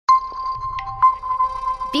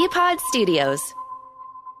BPod Studios.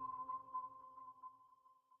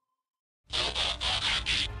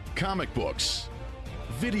 Comic books,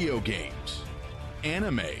 video games,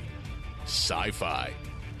 anime, sci-fi.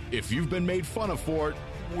 If you've been made fun of for it,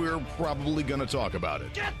 we're probably going to talk about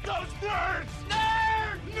it. Get those nerds!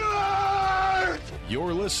 Nerds!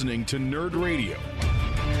 You're listening to Nerd Radio.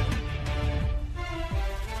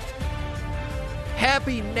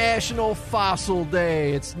 Happy National Fossil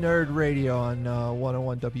Day. It's Nerd Radio on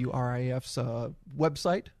 101 WRIF's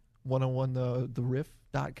website,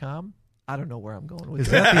 101theriff.com. I don't know where I'm going with Is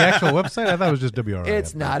that. that the actual website? I thought it was just WRIF.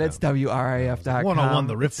 It's not. It's WRIF.com.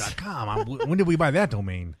 101theriff.com. When did we buy that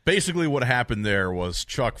domain? Basically, what happened there was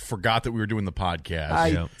Chuck forgot that we were doing the podcast.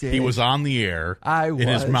 I did. He was on the air in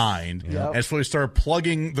his mind. Yep. And so he started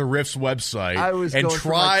plugging the Riff's website and going for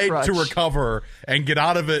my tried to crutch. recover and get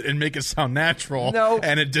out of it and make it sound natural. Nope.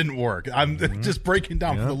 And it didn't work. I'm just breaking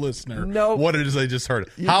down for the listener what it is I just heard.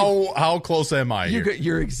 How close am I here?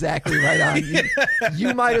 You're exactly right on.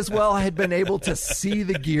 You might as well have been able to see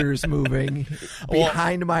the gears moving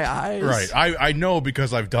behind my eyes. Right. I know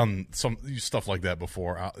because I've done some stuff like that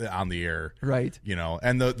before on the air. Right. You know,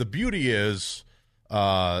 and the beauty is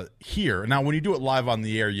here. Now, when you do it live on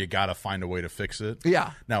the air, you got to find a way to fix it.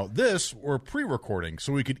 Yeah. Now, this, we're pre-recording,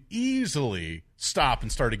 so we could easily stop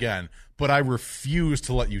and start again, but I refuse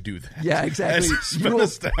to let you do that. Yeah, exactly. You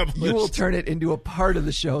will turn it into a part of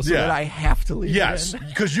the show so that I have to leave Yes, it in.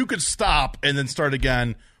 because you could stop and then start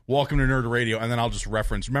again. Welcome to Nerd Radio, and then I'll just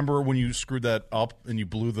reference. Remember when you screwed that up and you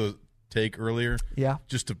blew the take earlier? Yeah.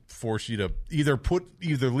 Just to force you to either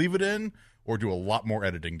leave it in or do a lot more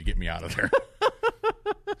editing to get me out of there.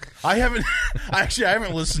 I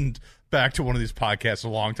haven't listened back to one of these podcasts in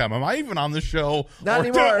a long time. Am I even on the show? Not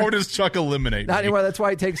anymore. Or does Chuck eliminate me? Not anymore. That's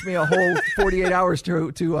why it takes me a whole 48 hours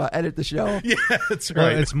to edit the show. Yeah, that's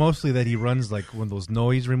right. Well, it's mostly that he runs like one of those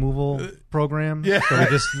noise removal programs. Yeah. So he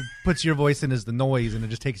just puts your voice in as the noise, and it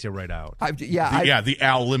just takes you right out. The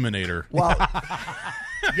Al Eliminator. Well,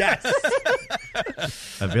 Yes.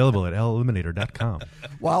 Available at leliminator.com.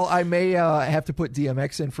 while I may have to put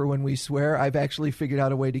DMX in for when we swear, I've actually figured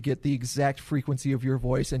out a way to get the exact frequency of your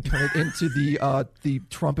voice and turn it into the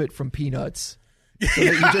trumpet from Peanuts. So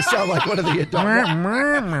that you just sound like one of the adults.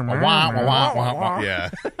 Yeah,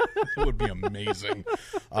 it would be amazing.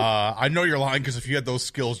 I know you're lying because if you had those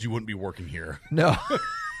skills, you wouldn't be working here. No.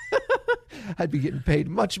 I'd be getting paid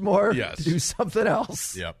much more Yes. to do something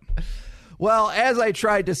else. Yep. Well, as I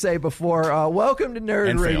tried to say before, welcome to Nerd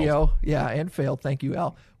And Radio. failed. Yeah, and failed. Thank you,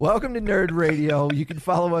 Al. Welcome to Nerd Radio. You can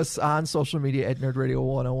follow us on social media at Nerd Radio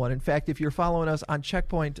 101. In fact, if you're following us on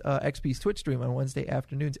Checkpoint XP's Twitch stream on Wednesday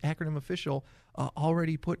afternoons, Acronym Official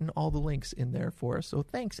already putting all the links in there for us. So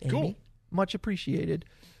thanks, Amy. Cool. Much appreciated.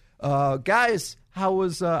 Guys, how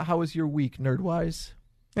was your week, nerd-wise?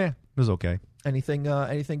 Yeah, it was okay. Anything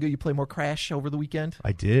good? You play more Crash over the weekend?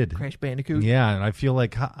 I did. Crash Bandicoot? Yeah, and I feel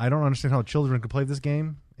like I don't understand how children could play this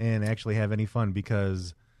game and actually have any fun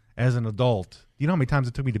because as an adult, do you know how many times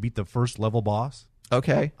it took me to beat the first level boss?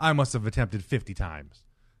 Okay. I must have attempted 50 times.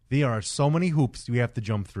 There are so many hoops you have to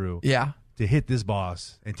jump through Yeah. to hit this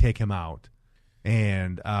boss and take him out.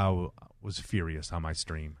 And I was furious on my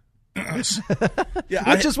stream.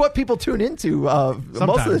 Which is what people tune into most of the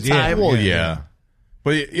Sometimes, yeah. time. Well, yeah.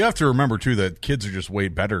 But you have to remember, too, that kids are just way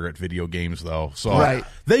better at video games, though. So Right.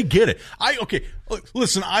 they get it.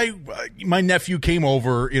 Listen, my nephew came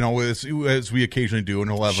over, as we occasionally do, and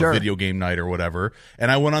he'll have Sure. a video game night or whatever. And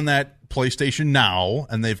I went on that PlayStation Now,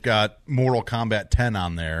 and they've got Mortal Kombat 10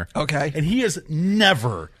 on there. Okay. And he has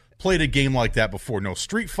never played a game like that before. No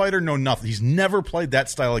Street Fighter, no nothing. He's never played that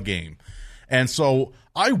style of game. And so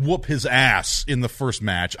I whoop his ass in the first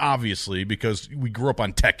match, obviously, because we grew up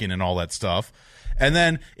on Tekken and all that stuff. And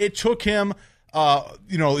then it took him,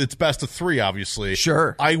 it's best of 3, obviously.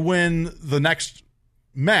 Sure. I win the next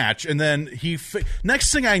match, and then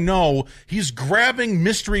next thing I know, he's grabbing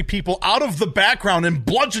mystery people out of the background and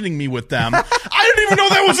bludgeoning me with them. I didn't even know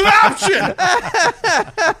that was an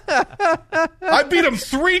option. I beat him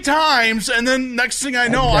 3 times, and then next thing I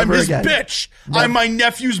know, I'm his bitch. I'm my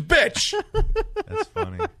nephew's bitch. That's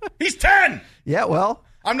funny. He's 10. Yeah, well,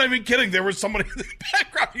 I'm not even kidding. There was somebody in the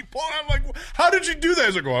background. He pulled. I'm like, "How did you do that?"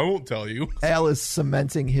 He's like, "Oh, I won't tell you." Al is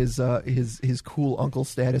cementing his cool uncle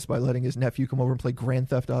status by letting his nephew come over and play Grand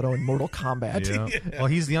Theft Auto and Mortal Kombat. Yeah. Well,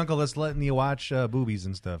 he's the uncle that's letting you watch boobies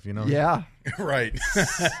and stuff, Yeah. Right.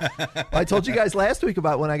 I told you guys last week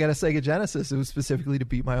about when I got a Sega Genesis. It was specifically to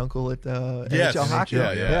beat my uncle at NHL hockey.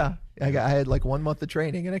 Yeah. I had like 1 month of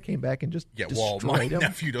training, and I came back and just destroyed my him.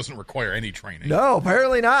 nephew doesn't require any training. No,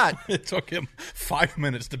 apparently not. It took him 5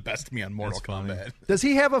 minutes to best me on Mortal Kombat. Does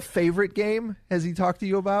he have a favorite game? Has he talked to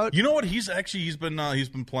you about? You know what? He's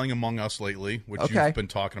been playing Among Us lately, which you've been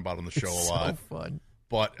talking about on the show a lot. So fun.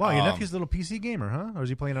 But wow, your nephew's a little PC gamer, huh? Or is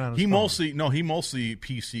he playing it on his phone? He mostly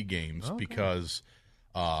PC games because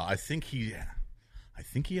I think he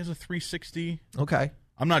has a 360. Okay.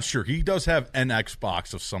 I'm not sure. He does have an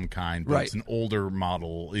Xbox of some kind, but right. It's an older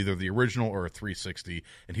model, either the original or a 360,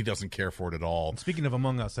 and he doesn't care for it at all. Speaking of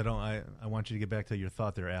Among Us, I want you to get back to your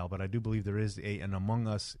thought there, Al, but I do believe there is an Among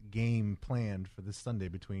Us game planned for this Sunday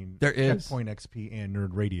between Checkpoint XP and Nerd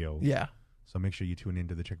Radio. Yeah. So make sure you tune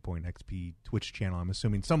into the Checkpoint XP Twitch channel. I'm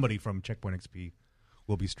assuming somebody from Checkpoint XP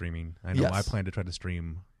will be streaming. I know I plan to try to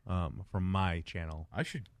stream from my channel. I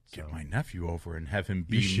should get my nephew over and have him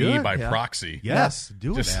be me by proxy. Yes,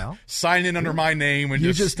 do just it, Al. Sign in under my name and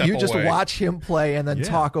just step away. You just watch him play and then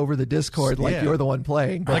talk over the Discord like you're the one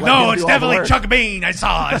playing. Like, no, it's definitely Chuck Bean. I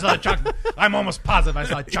saw Chuck. I'm almost positive I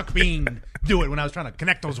saw Chuck Bean do it when I was trying to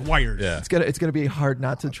connect those wires. Yeah. It's gonna be hard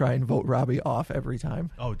not to try and vote Robbie off every time.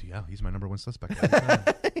 Oh yeah, he's my number one suspect.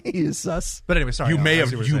 He is sus. But anyway, sorry. You may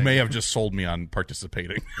have just sold me on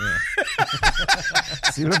participating. Yeah.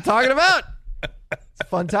 See what I'm talking about? It's a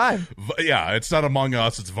fun time. Yeah, it's not Among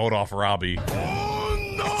Us. It's Vote Off Robbie. Oh,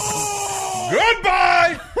 no!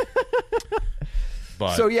 Goodbye!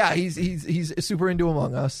 But, so, yeah, he's super into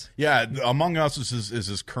Among Us. Yeah, Among Us is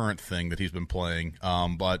his current thing that he's been playing.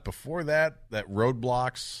 But before that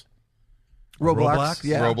Roblox,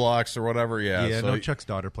 yeah. Roblox or whatever, yeah. Yeah, so Chuck's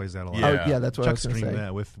daughter plays that a lot. Yeah, that's what Chuck I was going to say. streamed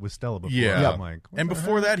that with Stella before. Yeah. I'm like, and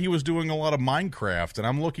before that, he was doing a lot of Minecraft, and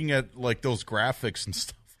I'm looking at like those graphics and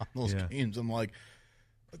stuff on those games. I'm like,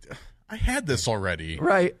 I had this already.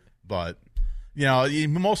 Right. But, you know,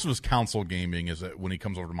 most of his console gaming is when he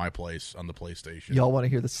comes over to my place on the PlayStation. Y'all want to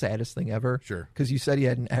hear the saddest thing ever? Sure. Because you said he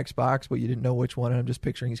had an Xbox, but you didn't know which one, and I'm just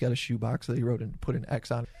picturing he's got a shoebox that he wrote and put an X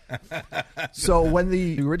on. So when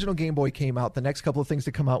the original Game Boy came out, the next couple of things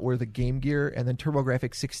to come out were the Game Gear, and then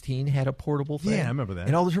TurboGrafx 16 had a portable thing. Yeah, I remember that.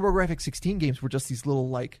 And all the TurboGrafx 16 games were just these little,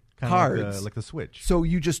 like, kind cards. like the Switch. So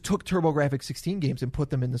you just took TurboGrafx 16 games and put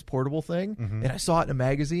them in this portable thing, and I saw it in a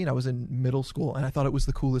magazine. I was in middle school, and I thought it was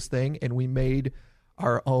the coolest thing, and we made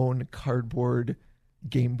our own cardboard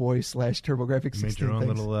Game Boy / TurboGrafx 16 made your own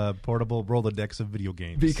things. little portable Rolodex of video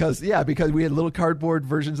games. Because we had little cardboard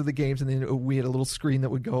versions of the games, and then we had a little screen that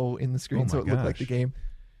would go in the screen, so it looked like the game.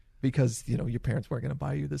 Because your parents weren't going to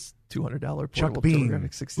buy you this $200 portable Chuck Bean,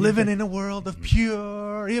 TurboGrafx 16 living thing. in a world of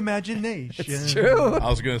pure imagination. It's true. I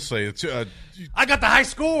was going to say, I got the high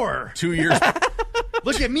score. 2 years.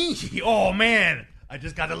 Look at me. Oh man, I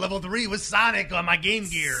just got to level 3 with Sonic on my Game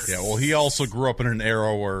Gear. Yeah, well, he also grew up in an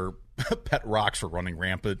era where pet rocks were running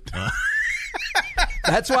rampant.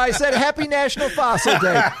 That's why I said Happy National Fossil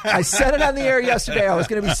Day. I said it on the air yesterday. I was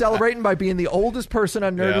going to be celebrating by being the oldest person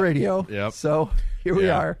on Nerd Radio. Yep. So here we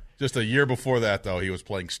are. Just a year before that, though, he was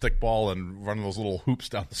playing stickball and running those little hoops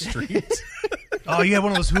down the street. Oh, you had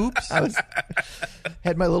one of those hoops? I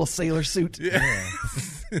had my little sailor suit. Yeah.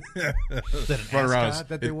 Is that an ascot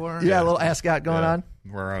that they wore? Yeah, a little ascot going on.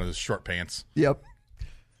 Wearing around his short pants. Yep.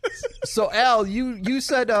 So, Al, you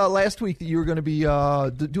said last week that you were going to be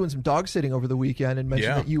doing some dog sitting over the weekend and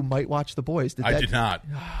mentioned that you might watch The Boys. I did not.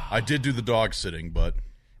 I did do the dog sitting, but...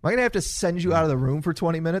 Am I going to have to send you out of the room for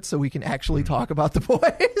 20 minutes so we can actually talk about The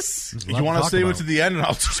Boys? You want to save it to the end, and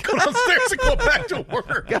I'll just go downstairs and go back to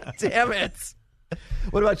work. God damn it.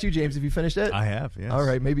 What about you, James? Have you finished it? I have, yes. All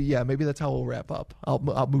right, maybe that's how we'll wrap up. I'll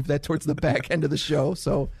move that towards the back end of the show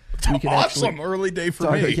so we can awesome. Early day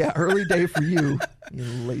for me. Yeah, early day for you, you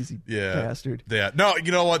lazy bastard. Yeah. No,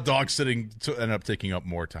 you know what? Dog sitting ended up taking up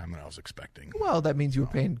more time than I was expecting. Well, that means you were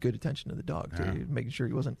paying good attention to the dog, too. You're making sure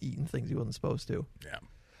he wasn't eating things he wasn't supposed to. Yeah.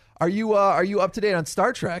 Are you up to date on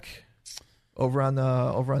Star Trek over on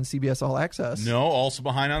CBS All Access? No, also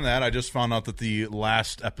behind on that. I just found out that the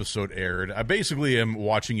last episode aired. I basically am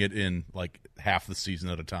watching it in like half the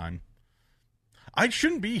season at a time. I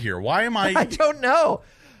shouldn't be here. Why am I? I don't know.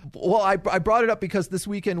 Well, I brought it up because this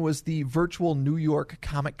weekend was the virtual New York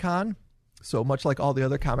Comic Con. So much like all the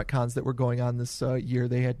other Comic Cons that were going on this year,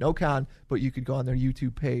 they had no con, but you could go on their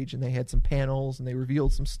YouTube page and they had some panels and they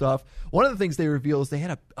revealed some stuff. One of the things they revealed is they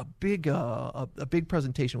had a big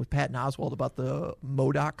presentation with Patton Oswalt about the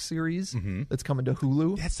MODOK series that's coming to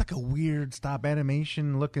Hulu. That's like a weird stop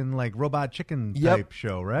animation looking like Robot Chicken type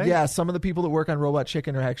show, right? Yeah, some of the people that work on Robot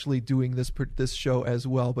Chicken are actually doing this show as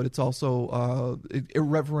well, but it's also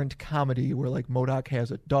irreverent comedy where like MODOK has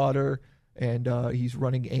a daughter. and he's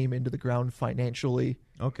running AIM into the ground financially.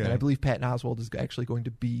 Okay. And I believe Patton Oswalt is actually going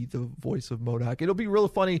to be the voice of MODOK. It'll be really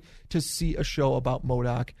funny to see a show about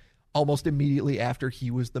MODOK almost immediately after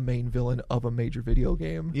he was the main villain of a major video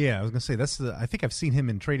game. Yeah, I was going to say, I think I've seen him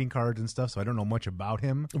in trading cards and stuff, so I don't know much about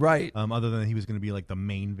him. Right. Other than he was going to be like the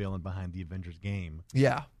main villain behind the Avengers game.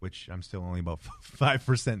 Yeah. Which I'm still only about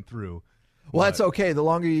 5% through. Well, that's okay. The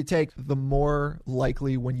longer you take, the more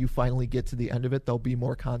likely when you finally get to the end of it, there'll be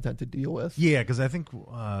more content to deal with. Yeah, because I think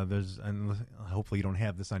and hopefully you don't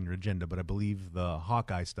have this on your agenda, but I believe the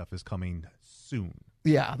Hawkeye stuff is coming soon.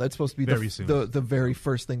 Yeah, that's supposed to be very soon. The very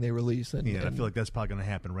first thing they release. And I feel like that's probably going to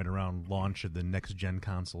happen right around launch of the next gen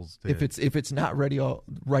consoles. If it's not ready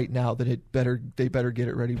right now, then they better get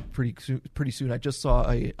it ready pretty soon. I just saw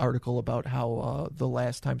an article about how the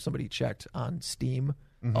last time somebody checked on Steam,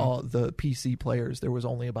 the PC players, there was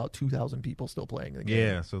only about 2,000 people still playing the game.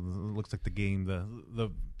 Yeah, so it looks like the game, the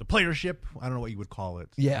playership, I don't know what you would call it,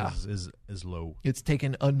 is low. It's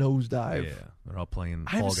taken a nosedive. Yeah, they're all playing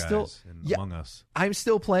Fall Guys and Among Us. I'm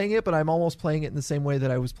still playing it, but I'm almost playing it in the same way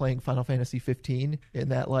that I was playing Final Fantasy 15, in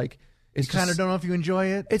that, like, it's you kind of don't know if you enjoy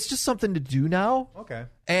it. It's just something to do now. Okay.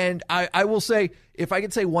 And I will say, if I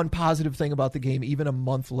could say one positive thing about the game, even a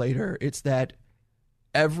month later, it's that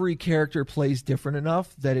every character plays different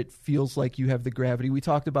enough that it feels like you have the gravity. We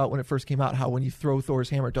talked about when it first came out how when you throw Thor's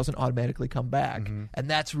hammer, it doesn't automatically come back. Mm-hmm. And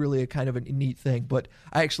that's really a kind of a neat thing. But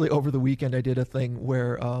I actually, over the weekend, I did a thing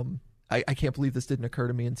where I can't believe this didn't occur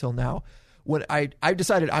to me until now. When I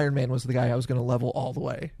decided Iron Man was the guy I was going to level all the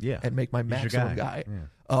way and make my maximum guy.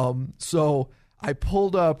 Yeah. So I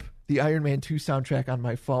pulled up the Iron Man 2 soundtrack on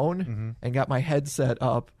my phone and got my headset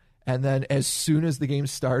up. And then as soon as the game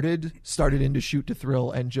started into Shoot to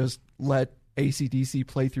Thrill and just let AC/DC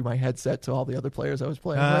play through my headset to all the other players I was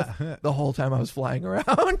playing with the whole time I was flying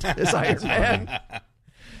around as Iron Man.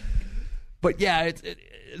 But yeah,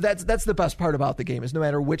 that's the best part about the game is no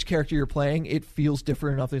matter which character you're playing, it feels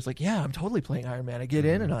different enough that it's like, yeah, I'm totally playing Iron Man. I get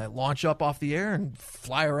in and I launch up off the air and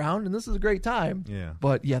fly around, and this is a great time. Yeah.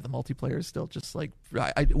 But yeah, the multiplayer is still just like,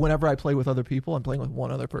 whenever I play with other people, I'm playing with one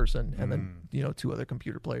other person and then, 2 other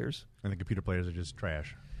computer players. And the computer players are just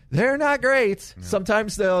trash. They're not great. Yeah.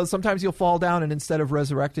 Sometimes you'll fall down, and instead of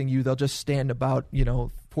resurrecting you, they'll just stand about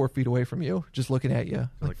 4 feet away from you, just looking at you.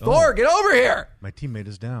 Like, Thor, get over here! My teammate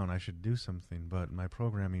is down. I should do something, but my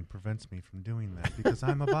programming prevents me from doing that because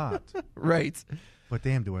I'm a bot. Right. But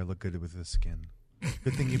damn, do I look good with this skin.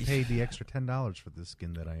 Good thing you paid the extra $10 for this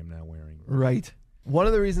skin that I am now wearing. Right. One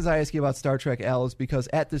of the reasons I ask you about Star Trek, Al, is because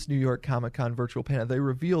at this New York Comic-Con virtual panel, they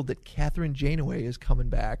revealed that Catherine Janeway is coming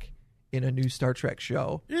back in a new Star Trek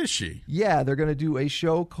show. Is she? Yeah, they're going to do a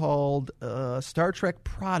show called Star Trek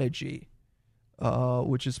Prodigy,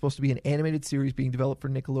 which is supposed to be an animated series being developed for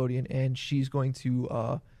Nickelodeon, and she's going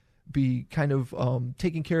to be kind of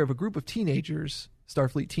taking care of a group of teenagers,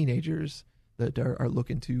 Starfleet teenagers, that are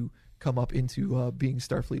looking to come up into being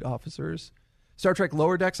Starfleet officers. Star Trek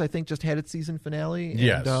Lower Decks, I think, just had its season finale.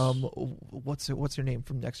 Yes. And what's her name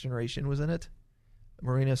from Next Generation was in it?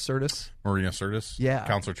 Marina Sirtis. Yeah.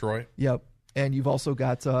 Counselor Troy. Yep. And you've also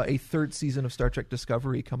got a third season of Star Trek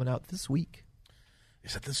Discovery coming out this week.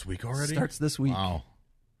 Is it this week already? Starts this week. Wow.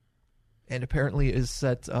 And apparently is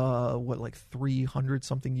set,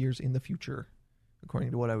 300-something years in the future, according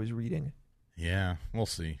to what I was reading. Yeah, we'll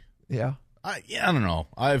see. Yeah? I don't know.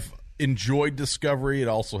 I've enjoyed Discovery. It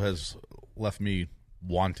also has left me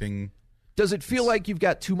wanting. Does it feel like you've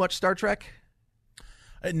got too much Star Trek?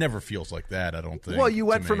 It never feels like that, I don't think. Well, you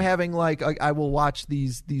went from having, I will watch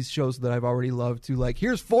these shows that I've already loved to,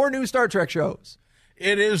 here's 4 new Star Trek shows.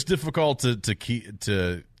 It is difficult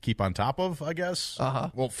to keep on top of, I guess.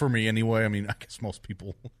 Uh-huh. Well, for me anyway. I mean, I guess most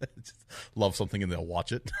people love something and they'll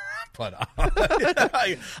watch it. But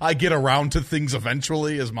I get around to things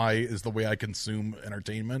eventually is the way I consume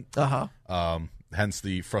entertainment. Uh-huh. Hence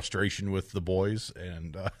the frustration with The Boys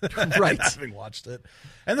and right. having watched it.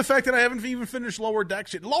 And the fact that I haven't even finished Lower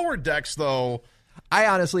Decks yet. Lower Decks, though.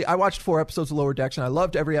 I watched 4 episodes of Lower Decks, and I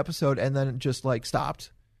loved every episode, and then just,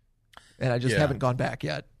 stopped. And I just haven't gone back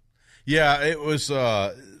yet. Yeah, it was,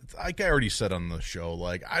 like I already said on the show,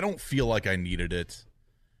 I don't feel like I needed it.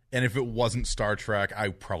 And if it wasn't Star Trek, I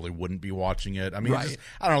probably wouldn't be watching it. I mean, right.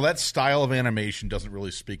 I don't know, that style of animation doesn't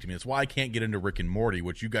really speak to me. It's why I can't get into Rick and Morty,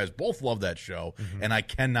 which you guys both love that show, and I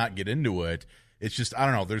cannot get into it. It's just, I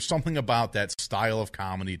don't know, there's something about that style of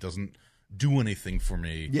comedy doesn't do anything for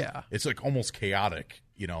me. Yeah. It's almost chaotic,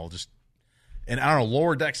 just... And I don't know,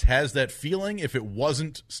 Lower Decks has that feeling. If it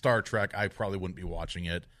wasn't Star Trek, I probably wouldn't be watching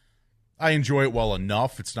it. I enjoy it well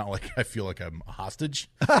enough. It's not like I feel like I'm a hostage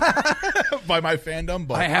by my fandom.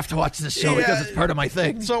 But I have to watch this show because it's part of my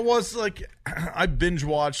thing. So it was like I binge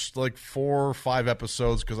watched like 4 or 5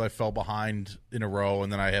 episodes because I fell behind in a row,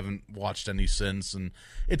 and then I haven't watched any since. And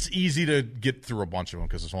it's easy to get through a bunch of them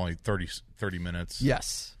because it's only 30 minutes.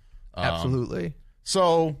 Yes, absolutely.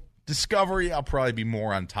 So Discovery, I'll probably be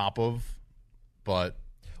more on top of, but.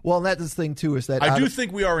 Well, and that's the thing, too, is that I do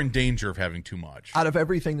think we are in danger of having too much. Out of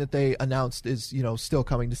everything that they announced is, still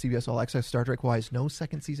coming to CBS All Access Star Trek-wise, no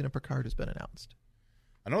second season of Picard has been announced.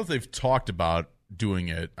 I know that they've talked about doing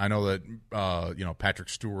it. I know that, Patrick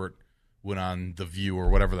Stewart went on The View or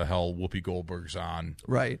whatever the hell Whoopi Goldberg's on.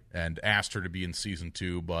 Right. And asked her to be in season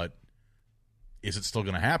 2, but is it still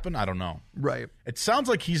going to happen? I don't know. Right. It sounds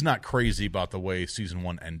like he's not crazy about the way season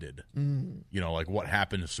 1 ended. Like what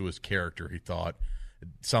happened to his character, he thought. It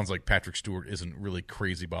sounds like Patrick Stewart isn't really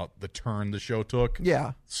crazy about the turn the show took.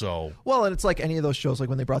 Yeah. So. Well, and it's like any of those shows, like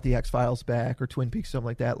when they brought the X-Files back or Twin Peaks, something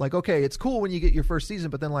like that. Like, okay, it's cool when you get your first season,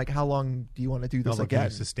 but then, like, how long do you want to do this again? Can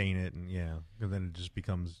you sustain it, and then it just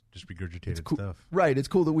becomes just regurgitated stuff. Right. It's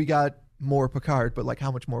cool that we got more Picard, but, like, how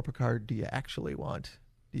much more Picard do you actually want?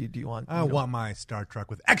 Do you want? I want my Star Trek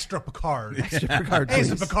with extra Picard. Extra Picard, Hey, please.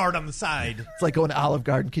 some Picard on the side. It's like going to Olive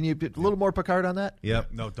Garden. Can you a little more Picard on that?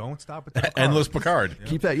 Yep. No, don't stop at that. Endless Picard.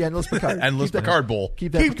 Keep that. Yeah, Endless Picard. Endless Picard Bowl.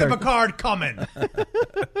 Keep that. Keep the Picard coming.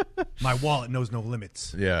 My wallet knows no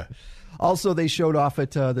limits. Yeah. Also, they showed off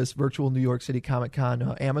at this virtual New York City Comic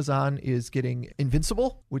Con. Amazon is getting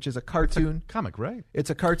Invincible, which is a cartoon. It's a comic, right? It's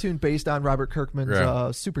a cartoon based on Robert Kirkman's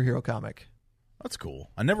superhero comic. That's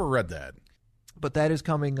cool. I never read that. But that is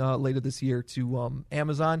coming later this year to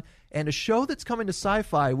Amazon. And a show that's coming to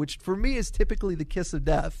Sci-Fi, which for me is typically the kiss of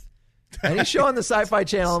death. Any show on the Sci-Fi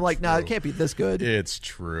Channel, I'm like, nah, it can't be this good. It's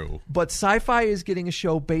true. But Sci-Fi is getting a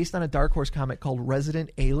show based on a Dark Horse comic called Resident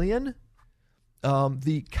Alien.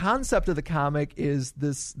 The concept of the comic is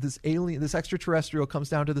this alien, this extraterrestrial comes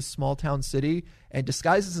down to this small town city and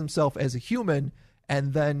disguises himself as a human,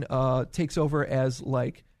 and then takes over as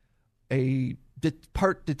like a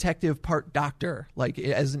part detective, part doctor. Like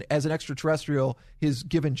as an extraterrestrial, his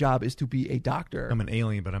given job is to be a doctor. I'm an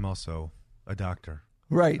alien, but I'm also a doctor.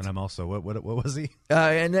 Right. And I'm also what was he?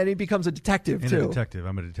 And then he becomes a detective too. A detective.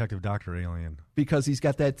 I'm a detective doctor alien. Because he's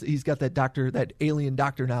got that doctor, that alien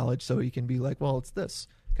doctor knowledge, so he can be like, well, it's this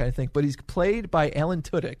kind of thing. But he's played by Alan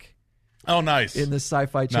Tudyk. Oh, nice. In this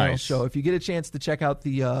Sci-Fi Channel show. If you get a chance to check out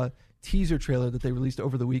the teaser trailer that they released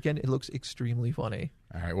over the weekend, it looks extremely funny.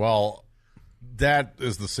 All right. Well, that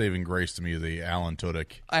is the saving grace to me, the Alan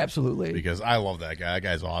Tudyk. Absolutely. Because I love that guy. That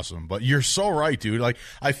guy's awesome. But you're so right, dude. Like,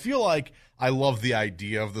 I feel like I love the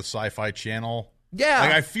idea of the Sci-Fi Channel. Yeah.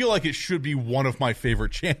 Like, I feel like it should be one of my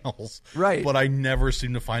favorite channels. Right. But I never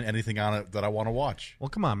seem to find anything on it that I want to watch. Well,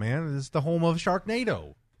 come on, man. This is the home of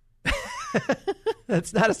Sharknado.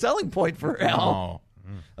 That's not a selling point for Al.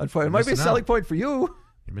 No. Unfortunately, it might be a selling point for you.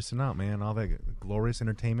 You're missing out, man. All that glorious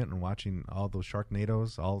entertainment and watching all those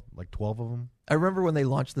Sharknadoes, all like 12 of them. I remember when they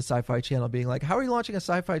launched the Sci-Fi Channel being like, how are you launching a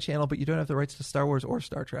Sci-Fi Channel but you don't have the rights to Star Wars or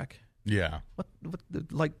Star Trek? Yeah.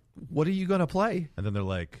 What are you going to play? And then they're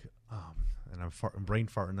like, and I'm brain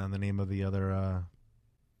farting on the name of the other.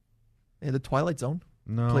 The Twilight Zone.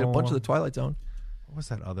 No. Played a bunch of the Twilight Zone. What was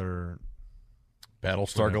that other?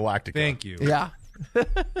 Battlestar Galactica. Thank you. Yeah.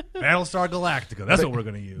 Battlestar Galactica. That's what we're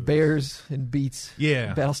going to use. Bears and Beats.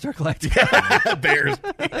 Yeah. Battlestar Galactica. Bears.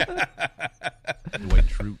 Dwight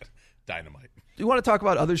Schrute. Dynamite. Do you want to talk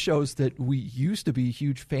about other shows that we used to be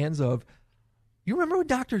huge fans of? You remember when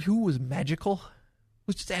Doctor Who was magical? It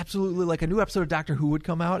was just absolutely like a new episode of Doctor Who would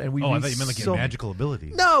come out, and we. I thought you meant like he had magical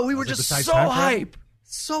abilities. No, we were just so hype.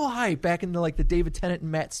 So hype back in the David Tennant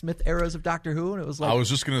and Matt Smith eras of Doctor Who, and it was like I was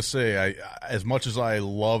just gonna say, as much as I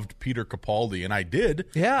loved Peter Capaldi, and I did,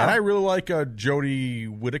 yeah, and I really like Jodie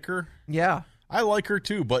Whittaker, yeah, I like her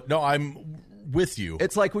too. But no, I'm with you.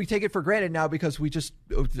 It's like we take it for granted now because we just,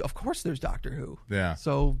 of course, there's Doctor Who, yeah.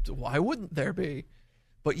 So why wouldn't there be?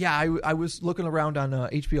 But yeah, I was looking around on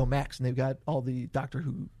HBO Max, and they've got all the Doctor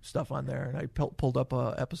Who stuff on there. And I pulled up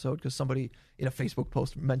an episode because somebody in a Facebook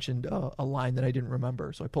post mentioned a line that I didn't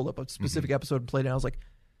remember. So I pulled up a specific episode and played it. And I was like,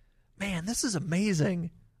 man, this is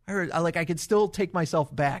amazing. I could still take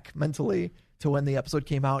myself back mentally to when the episode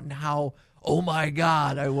came out and how, oh my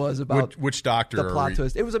God, I was about which Doctor the plot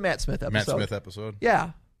twist. It was a Matt Smith episode. Matt Smith episode?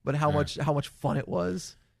 Yeah, but how much fun it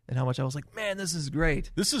was. And how much I was like, man, this is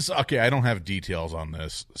great. This is okay. I don't have details on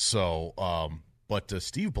this, so but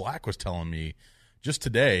Steve Black was telling me just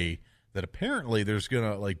today that apparently there's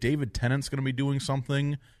gonna David Tennant's gonna be doing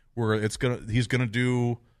something where he's gonna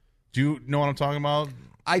do Do you know what I'm talking about?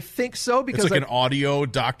 I think so because it's like an audio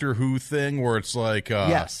Doctor Who thing where it's like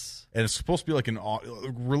yes, and it's supposed to be like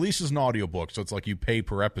releases an audiobook, so it's like you pay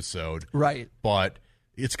per episode, right? But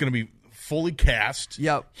it's going to be fully cast.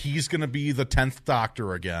 Yep. He's going to be the 10th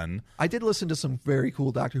Doctor again. I did listen to some very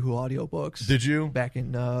cool Doctor Who audiobooks. Did you? Back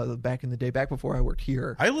in the day, back before I worked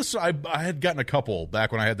here. I had gotten a couple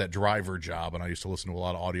back when I had that driver job, and I used to listen to a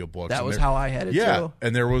lot of audiobooks. That was how I had it, too.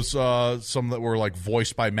 And there was some that were like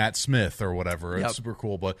voiced by Matt Smith or whatever. It's super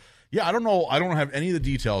cool. But yeah, I don't know. I don't have any of the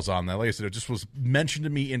details on that. Like I said, it just was mentioned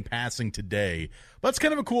to me in passing today. But it's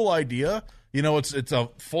kind of a cool idea. You know, it's a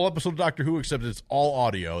full episode of Doctor Who, except it's all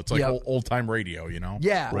audio. It's like old time radio, you know?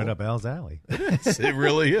 Yeah. Right up Al's alley. It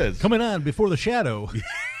really is. Coming on before the shadow.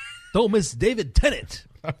 Don't miss David Tennant.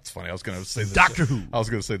 That's funny. I was going to say Doctor Who. I was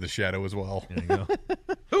going to say the Shadow as well. There you go.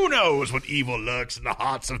 Who knows what evil lurks in the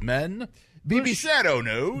hearts of men? The Shadow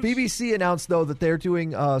knows. BBC announced, though, that they're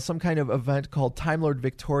doing some kind of event called Time Lord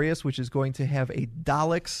Victorious, which is going to have a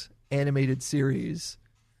Daleks animated series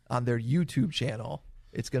on their YouTube channel.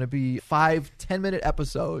 It's going to be 5 10-minute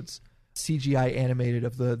episodes, CGI animated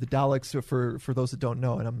of the Daleks. For those that don't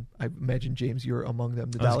know, and I imagine, James, you're among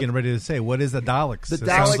them. I was getting ready to say, what is the Daleks? The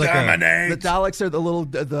Daleks are the little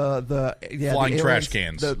flying the trash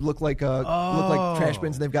cans that look like trash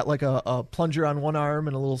bins. And they've got like a plunger on one arm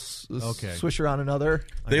and a little swisher on another.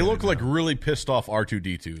 They look like really pissed off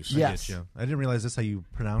R2-D2s. Yes, I didn't realize that's how you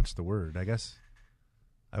pronounce the word. I guess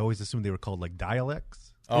I always assumed they were called like dialects.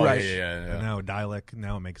 Oh, right. Yeah. And now dialect,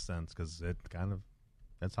 now it makes sense because it kind of,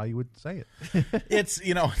 that's how you would say it. It's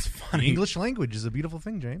funny. The English language is a beautiful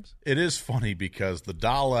thing, James. It is funny because the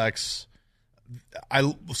Daleks,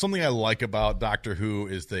 something I like about Doctor Who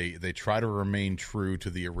is they try to remain true to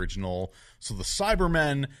the original. So the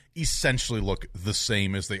Cybermen essentially look the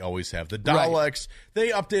same as they always have. The Daleks,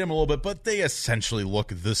 they update them a little bit, but they essentially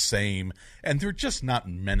look the same, and they're just not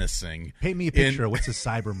menacing. Paint me a picture of what's a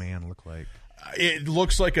Cyberman look like. It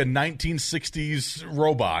looks like a 1960s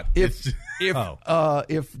robot. If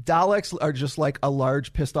Daleks are just like a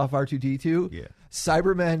large pissed off R2-D2,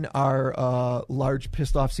 Cybermen are large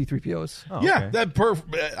pissed off C-3POs. Oh,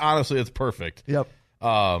 okay. Honestly, it's perfect. Yep.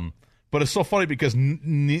 But it's so funny because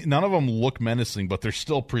none of them look menacing, but they're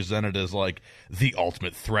still presented as like the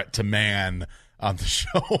ultimate threat to man on the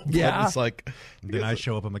show. Yeah. It's like, then I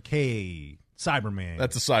show up, I'm like, hey, Cyberman.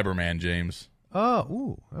 That's a Cyberman, James.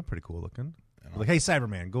 Oh, that's pretty cool looking. Like, hey,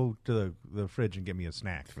 Cyberman, go to the fridge and get me a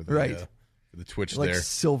snack. For the Twitch like there.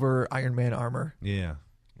 Silver Iron Man armor. Yeah.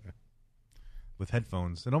 With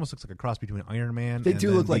headphones. It almost looks like a cross between Iron Man They and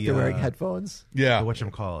do look like they're wearing headphones. Yeah.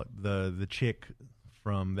 Whatchamacallit? The chick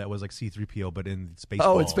from that was like C-3PO, but in Spaceballs.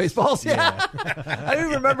 Oh, in Spaceballs? Yeah. I don't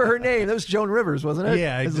even remember her name. That was Joan Rivers, wasn't it?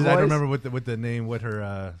 Yeah, I don't remember what the name, what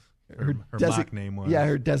her mock name was. Yeah,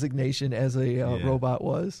 her designation as a robot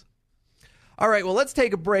was. All right, well, let's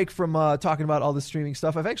take a break from talking about all the streaming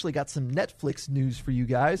stuff. I've actually got some Netflix news for you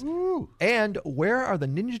guys. Ooh. And where are the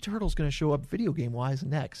Ninja Turtles going to show up video game-wise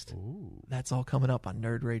next? Ooh. That's all coming up on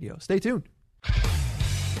Nerd Radio. Stay tuned.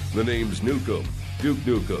 The name's Nukem, Duke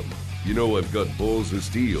Nukem. You know I've got balls of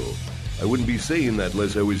steel. I wouldn't be saying that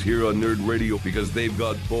unless I was here on Nerd Radio because they've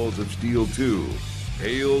got balls of steel too.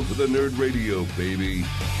 Hail to the Nerd Radio, baby.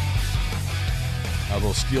 How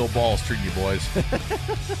those steel balls treating you, boys?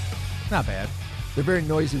 Not bad. They're very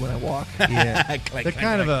noisy when I walk. Yeah, they're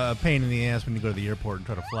kind of a pain in the ass when you go to the airport and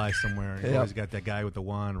try to fly somewhere. You always got that guy with the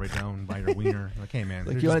wand right down by your wiener. Like, hey man,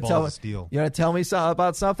 they're just balls of steel. You want to tell me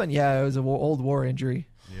about something? Yeah, it was an old war injury.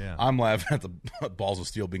 Yeah, I'm laughing at the balls of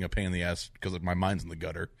steel being a pain in the ass because my mind's in the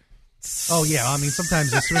gutter. Oh yeah, I mean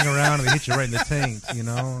sometimes they swing around and they hit you right in the taint, you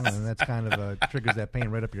know, and that's kind of triggers that pain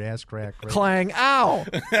right up your ass crack. Right? Clang! Ow!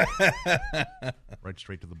 Right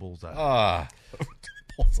straight to the bullseye.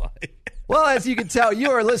 Bullseye. Well, as you can tell,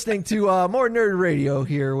 you are listening to more Nerd Radio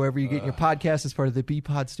here, wherever you get your podcast as part of the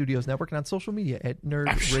B-Pod Studios Network and on social media at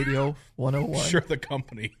Nerd Radio 101. I'm sure the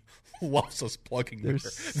company loves us plugging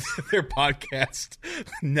their podcast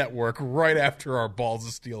network right after our Balls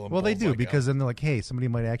of Steel. And well, they do, because out. then they're like, hey, somebody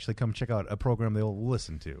might actually come check out a program they'll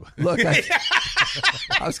listen to. Look, I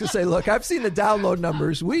was going to say, look, I've seen the download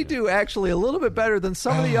numbers. We do actually a little bit better than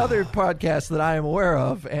some of the other podcasts that I am aware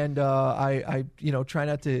of, and I try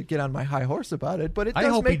not to get on my high horse about it, but it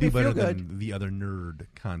does make me feel good. I hope you do better than the other nerd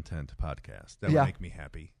content podcast. That would make me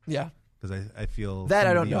happy. Yeah. Because I feel that some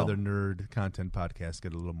I don't of the know. Other nerd content podcasts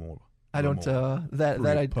get a little more. I don't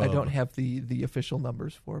I don't have the official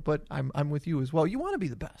numbers for, but I'm with you as well. You want to be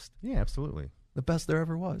the best. Yeah, absolutely. The best there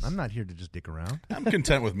ever was. I'm not here to just dick around. I'm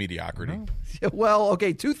content with mediocrity. Yeah, well,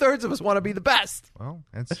 okay, 2/3 of us want to be the best. Well,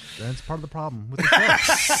 that's part of the problem with the show.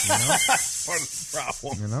 Part of the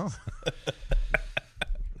problem. You know?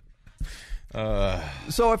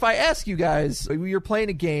 So if I ask you guys, you're playing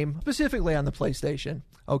a game specifically on the PlayStation,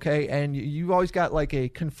 okay, and you've always got like a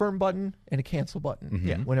confirm button and a cancel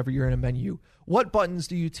button whenever you're in a menu. What buttons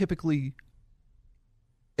do you typically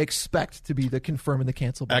expect to be the confirm and the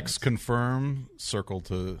cancel buttons? X confirm, circle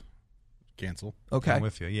to cancel. Okay. I'm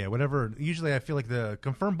with you. Yeah, whatever. Usually I feel like the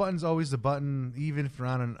confirm button's always the button, even if you're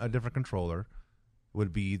on a different controller,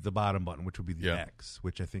 would be the bottom button, which would be the X,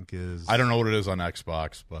 which I think is... I don't know what it is on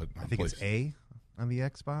Xbox, but... I think it's A on the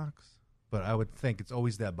Xbox, but I would think it's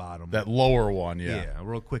always that bottom. That lower one, Yeah,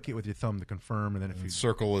 real quick hit with your thumb to confirm, and then if you...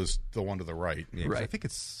 Circle is the one to the right. Yeah, right. I think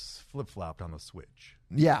it's flip-flopped on the Switch.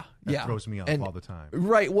 Yeah, That throws me off all the time.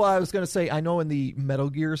 Right. Well, I was going to say, I know in the Metal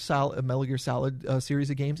Gear Solid series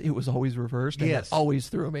of games, it was always reversed, and it always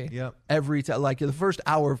threw me. Yep. Every time, like the first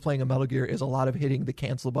hour of playing a Metal Gear is a lot of hitting the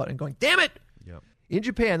cancel button, and going, "Damn it!" Yep. In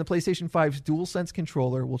Japan, the PlayStation 5's DualSense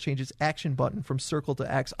controller will change its action button from circle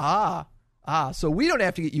to X. So we don't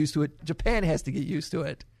have to get used to it. Japan has to get used to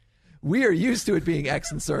it. We are used to it being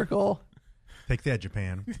X and circle. Take that,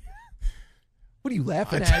 Japan. What are you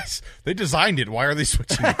laughing at? They designed it. Why are they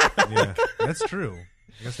switching it? Yeah, that's true.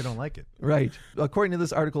 I guess they don't like it. Right. According to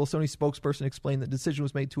this article, a Sony spokesperson explained that the decision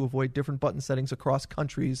was made to avoid different button settings across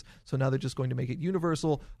countries. So now they're just going to make it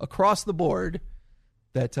universal across the board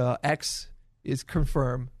that X is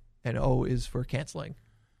confirm and O is for canceling.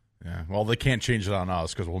 Yeah. Well, they can't change it on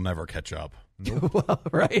us because we'll never catch up. Nope. Well,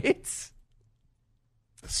 right?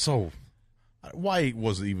 So... why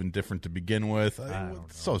was it even different to begin with?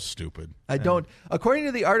 So stupid. I don't. According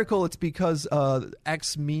to the article, it's because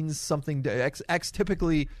X means something. X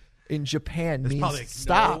typically in Japan means probably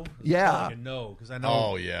stop. No. Yeah. No, because I know.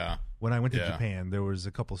 Oh, yeah. When I went to Japan, there was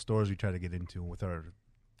a couple stores we tried to get into with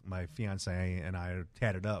my fiance and I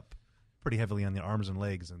tatted up pretty heavily on the arms and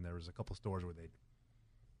legs, and there was a couple stores where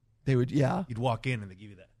they would. Yeah. You'd walk in and they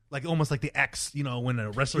give you that, like almost like the X. You know, when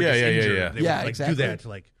a wrestler Yeah, gets yeah, yeah, injured, yeah. they Yeah, would, like, exactly. do that to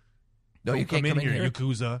like. No, you can't come in here,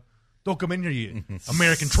 Yakuza. Don't come in here, you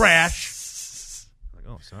American trash. Like,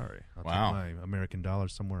 oh, sorry. I'll take my American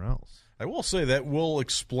dollars somewhere else. I will say that will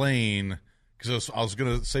explain, because I was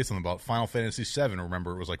going to say something about Final Fantasy VII.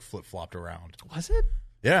 Remember, it was like flip-flopped around. Was it?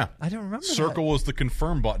 Yeah. I don't remember Circle was the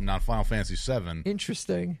confirm button on Final Fantasy VII.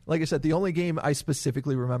 Interesting. Like I said, the only game I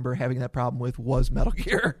specifically remember having that problem with was Metal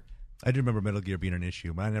Gear. I do remember Metal Gear being an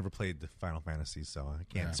issue, but I never played the Final Fantasy, so I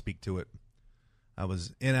can't speak to it. I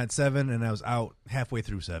was in at 7, and I was out halfway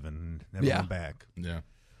through 7, and never went back. Yeah.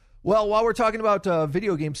 Well, while we're talking about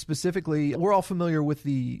video games specifically, we're all familiar with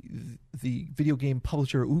the video game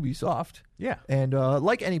publisher Ubisoft. Yeah. And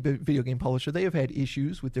like any video game publisher, they have had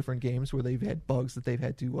issues with different games where they've had bugs that they've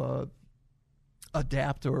had to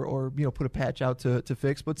adapt or put a patch out to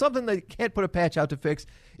fix. But something they can't put a patch out to fix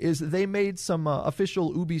is they made some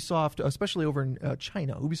official Ubisoft, especially over in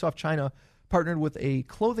China. Ubisoft China partnered with a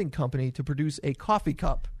clothing company to produce a coffee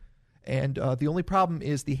cup. And the only problem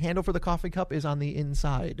is the handle for the coffee cup is on the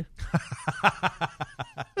inside.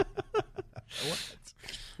 What?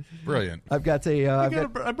 Brilliant. I've got a...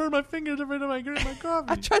 I burn my fingers every time I get my coffee.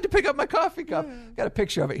 I tried to pick up my coffee cup. Got a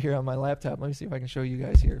picture of it here on my laptop. Let me see if I can show you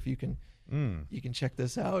guys here. If you can, you can check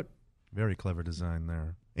this out. Very clever design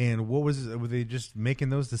there. And what was it? Were they just making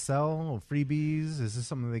those to sell? Or freebies? Is this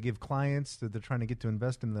something they give clients that they're trying to get to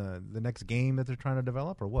invest in the next game that they're trying to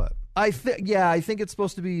develop, or what? I think it's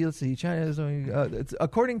supposed to be. Let's see. China is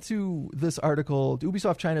according to this article,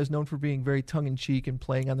 Ubisoft China is known for being very tongue-in-cheek and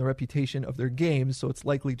playing on the reputation of their games. So it's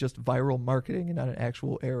likely just viral marketing and not an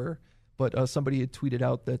actual error. But somebody had tweeted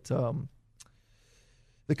out that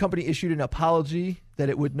the company issued an apology that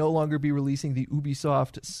it would no longer be releasing the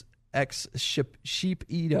Ubisoft X Sheep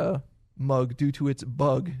Ida mug due to its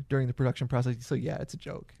bug during the production process. So yeah, it's a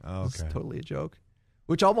joke. Oh, okay. It's totally a joke,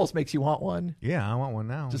 which almost makes you want one. Yeah, I want one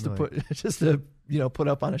now. Just to put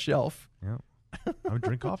up on a shelf. Yeah, I would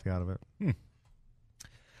drink coffee out of it.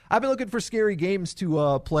 I've been looking for scary games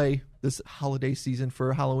to play this holiday season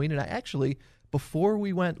for Halloween, and I actually, before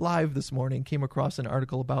we went live this morning, came across an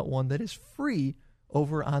article about one that is free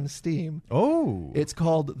over on Steam. Oh. It's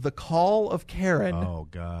called The Call of Karen. Oh,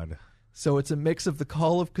 God. So it's a mix of The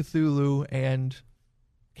Call of Cthulhu and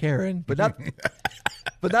Karen, but not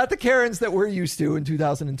the Karens that we're used to in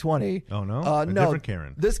 2020. Oh, no? No. Different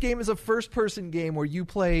Karen. This game is a first-person game where you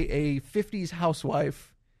play a 50s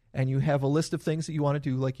housewife, and you have a list of things that you want to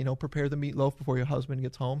do, like, prepare the meatloaf before your husband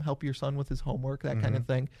gets home, help your son with his homework, that kind of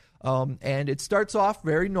thing. And it starts off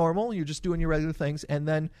very normal. You're just doing your regular things. And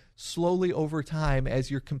then slowly over time,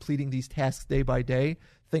 as you're completing these tasks day by day,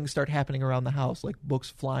 things start happening around the house, like books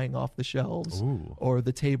flying off the shelves or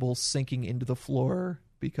the table sinking into the floor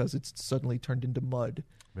because it's suddenly turned into mud.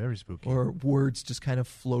 Very spooky. Or words just kind of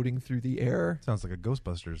floating through the air. Sounds like a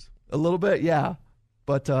Ghostbusters. A little bit, yeah.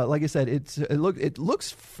 But like I said, it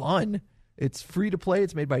looks fun. It's free to play.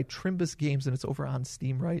 It's made by Trimbus Games, and it's over on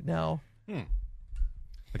Steam right now.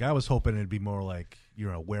 Like, I was hoping it'd be more like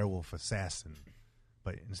you're a werewolf assassin,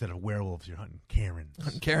 but instead of werewolves, you're hunting Karens.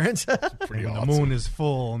 Karens? Pretty awesome. The moon is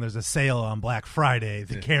full, and there's a sale on Black Friday.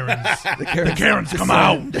 The Karens come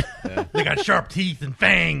out. Yeah. They got sharp teeth and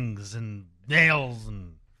fangs and nails,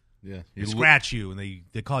 and they scratch you, and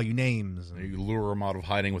they call you names. And you lure them out of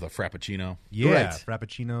hiding with a Frappuccino. Yeah, right.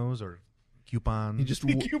 Frappuccinos or coupons. You just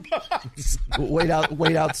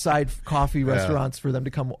wait outside coffee restaurants for them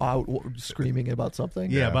to come out screaming about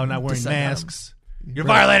something. Yeah, about not wearing masks. You're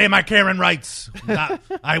violating my Karen rights.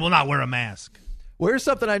 I will not wear a mask. Well, here's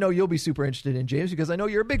something I know you'll be super interested in, James, because I know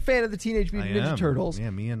you're a big fan of the Teenage Mutant Ninja Turtles.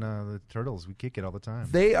 Yeah, me and the Turtles, we kick it all the time.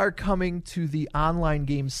 They are coming to the online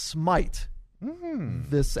game Smite.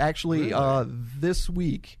 This actually, this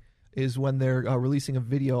week is when they're releasing a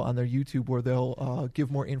video on their YouTube where they'll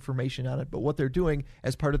give more information on it. But what they're doing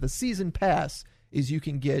as part of the season pass is you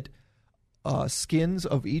can get skins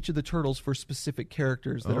of each of the turtles for specific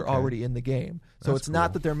characters that are already in the game. So it's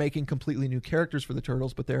not that they're making completely new characters for the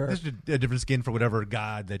turtles, but they're there's a different skin for whatever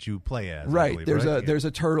god that you play as. Right. Believe, there's a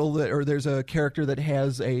turtle there's a character that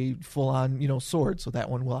has a full on sword. So that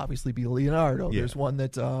one will obviously be Leonardo. Yeah. There's one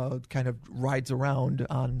that kind of rides around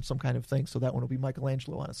on some kind of thing. So that one will be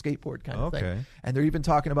Michelangelo on a skateboard kind of thing. And they're even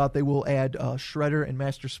talking about they will add Shredder and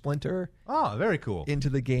Master Splinter. Oh, very cool. Into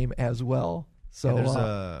the game as well.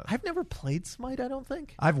 So I've never played Smite, I don't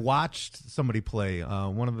think. I've watched somebody play.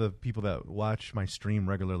 One of the people that watch my stream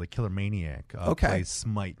regularly, Killer Maniac, plays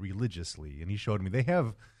Smite religiously. And he showed me.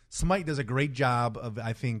 Smite does a great job of,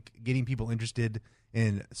 I think, getting people interested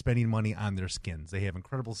in spending money on their skins. They have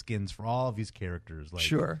incredible skins for all of these characters. Like,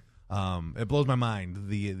 sure. It blows my mind,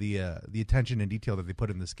 the attention and detail that they put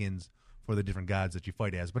in the skins for the different gods that you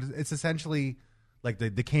fight as. But it's essentially like the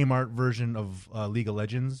Kmart version of League of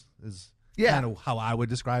Legends is... Yeah, kind of how I would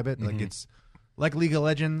describe it. Like it's like League of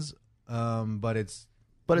Legends, but it's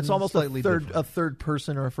almost a third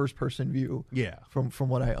person or a first person view. Yeah, from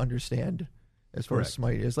what I understand, as far as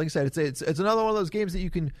Smite is. Like I said, it's another one of those games that you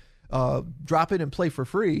can drop in and play for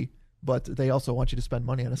free, but they also want you to spend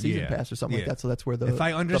money on a season pass or something like that. So that's where the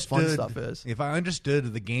fun stuff is. If I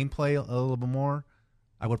understood the gameplay a little bit more,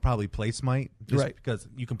 I would probably play Smite, because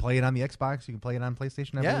you can play it on the Xbox, you can play it on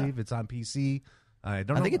PlayStation. I believe it's on PC. I don't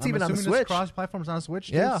know. I think it's even on the Switch. Cross-platform is on the Switch,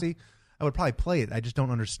 too. Yeah. See, I would probably play it. I just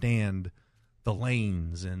don't understand the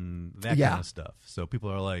lanes and that kind of stuff. So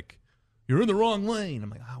people are like, "You're in the wrong lane."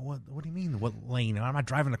 I'm like, what do you mean? What lane? I'm not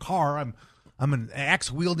driving a car. I'm an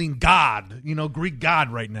axe-wielding god, Greek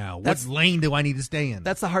god right now. What lane do I need to stay in?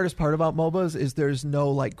 That's the hardest part about MOBAs is there's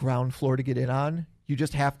no ground floor to get in on. You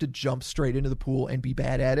just have to jump straight into the pool and be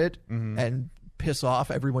bad at it and piss off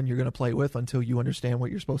everyone you're going to play with until you understand what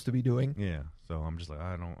you're supposed to be doing. Yeah, so I'm just like,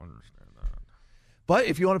 I don't understand that. But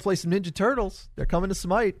if you want to play some Ninja Turtles, they're coming to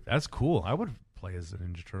Smite. That's cool. I would play as a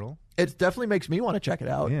Ninja Turtle. It definitely makes me want to check it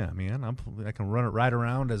out. Yeah, man. I can ride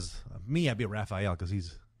around as me. I'd be Raphael because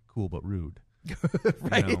he's cool but rude.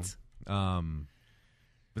 Right.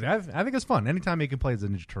 But I think it's fun. Anytime you can play as a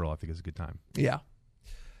Ninja Turtle, I think it's a good time. Yeah.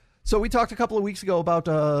 So we talked a couple of weeks ago about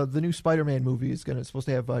the new Spider-Man movie. It's supposed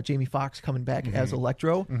to have Jamie Foxx coming back as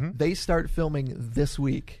Electro. They start filming this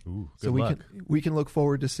week. Ooh, so we can look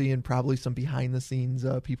forward to seeing probably some behind-the-scenes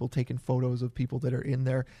people taking photos of people that are in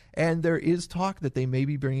there. And there is talk that they may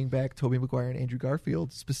be bringing back Tobey Maguire and Andrew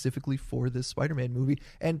Garfield specifically for this Spider-Man movie.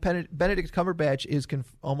 And Benedict Cumberbatch is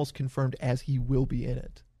almost confirmed as he will be in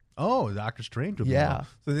it. Oh, Doctor Strange will be on.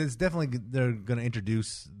 So it's definitely they're going to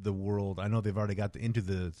introduce the world. I know they've already got into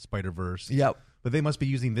the Spider-Verse. Yep. But they must be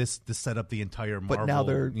using this to set up the entire Marvel, now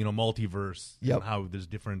they're, multiverse. Yep. And how there's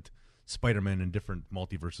different Spider-Men and different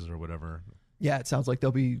multiverses or whatever. Yeah, it sounds like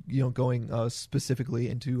they'll be going specifically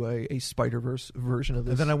into a Spider-Verse version of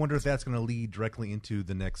this. And then I wonder if that's going to lead directly into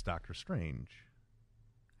the next Doctor Strange.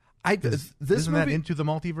 Isn't that Into the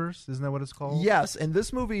Multiverse? Isn't that what it's called? Yes, and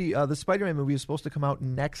this movie, the Spider-Man movie, is supposed to come out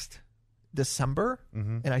next December,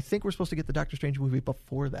 and I think we're supposed to get the Doctor Strange movie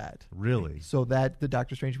before that. Really? So that the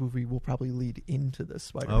Doctor Strange movie will probably lead into this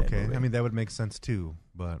Spider-Man movie. I mean, that would make sense too,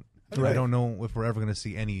 but I don't know if we're ever going to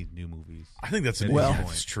see any new movies. I think that's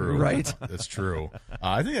that's true. Right. That's true.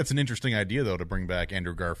 I think that's an interesting idea, though, to bring back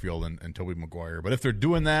Andrew Garfield and Tobey Maguire. But if they're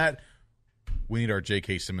doing that, we need our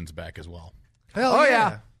J.K. Simmons back as well. Hell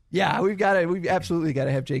yeah. Yeah, we've absolutely got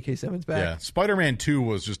to have J.K. Simmons back. Yeah, Spider-Man 2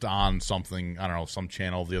 was just on something, I don't know, some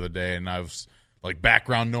channel the other day, and I was like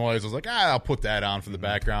background noise. I was like, I'll put that on for the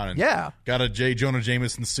background. And got a J. Jonah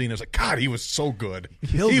Jameson scene. I was like, God, he was so good.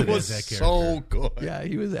 He was so good. Yeah,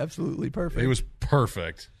 he was absolutely perfect. He was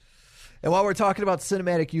perfect. And while we're talking about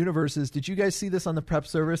cinematic universes, did you guys see this on the prep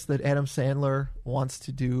service that Adam Sandler wants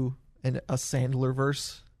to do a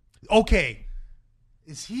Sandlerverse? Okay.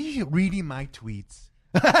 Is he reading my tweets?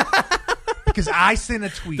 Because I sent a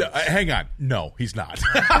tweet. Hang on. No, he's not.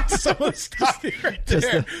 Someone stop me right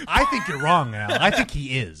there. I think you're wrong, Al. I think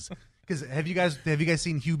he is. Because have you guys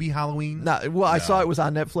seen Hubie Halloween? No. I saw it was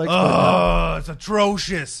on Netflix. Oh, it's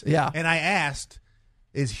atrocious. Yeah. And I asked,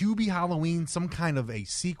 is Hubie Halloween some kind of a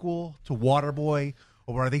sequel to Waterboy,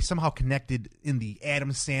 or are they somehow connected in the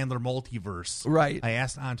Adam Sandler multiverse? Right. I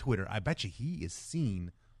asked on Twitter. I bet you he has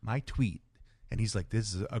seen my tweet. And he's like,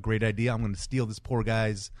 this is a great idea. I'm going to steal this poor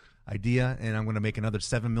guy's idea, and I'm going to make another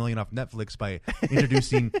 $7 million off Netflix by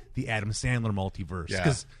introducing the Adam Sandler multiverse.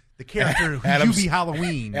 Because the character Hubie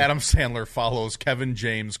Halloween. Adam Sandler follows Kevin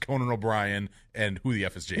James, Conan O'Brien, and Who the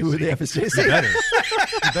F is JC? Who the F is JC?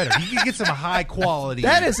 He better. He can get some high quality.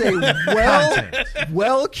 That is a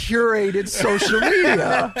well curated social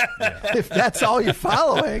media. Yeah. If that's all you're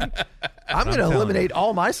following, I'm going to eliminate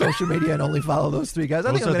all my social media and only follow those three guys.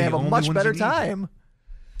 I think I'm going to have a much better time.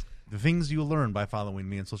 The things you'll learn by following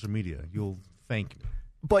me on social media, you'll thank me.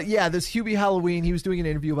 But yeah, this Hubie Halloween, he was doing an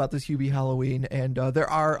interview about this Hubie Halloween, and there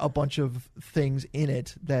are a bunch of things in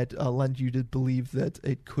it that lend you to believe that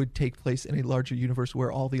it could take place in a larger universe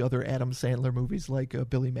where all the other Adam Sandler movies like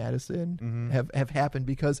Billy Madison have happened,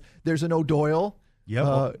 because there's an O'Doyle. Yep,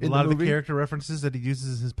 a lot of the character references that he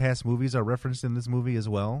uses in his past movies are referenced in this movie as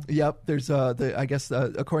well. Yep, there's I guess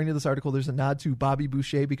according to this article, there's a nod to Bobby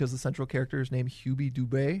Boucher because the central character is named Hubie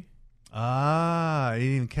Dubé. I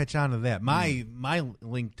didn't even catch on to that. My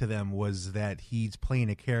link to them was that he's playing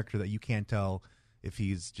a character that you can't tell if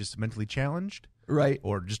he's just mentally challenged, right,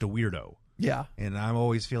 or just a weirdo. Yeah, and I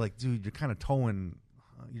always feel like, dude, you're kind of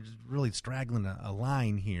you're just really straggling a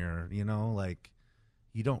line here. You know, like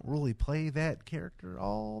you don't really play that character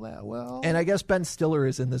all that well. And I guess Ben Stiller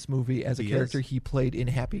is in this movie as a character he played in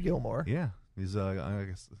Happy Gilmore. Yeah, he's I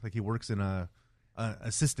guess like he works in a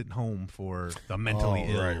assistant home for the mentally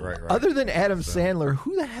ill. Right. Other than Adam Sandler,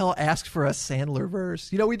 who the hell asked for a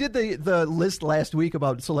Sandlerverse? You know, we did the list last week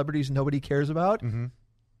about celebrities nobody cares about. Mm-hmm.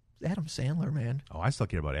 Adam Sandler, man. Oh, I still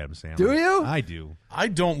care about Adam Sandler. Do you? I do. I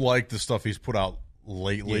don't like the stuff he's put out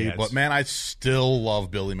lately, but man, I still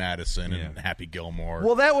love Billy Madison and Happy Gilmore.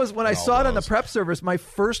 Well, that was when I saw it on the prep service. My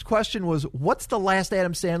first question was, what's the last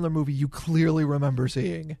Adam Sandler movie you clearly remember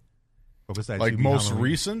seeing? Like most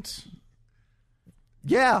recent?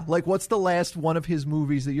 Yeah, like what's the last one of his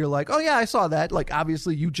movies that you're like, oh yeah, I saw that. Like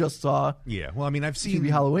obviously you just saw. Yeah, well, I mean, I've seen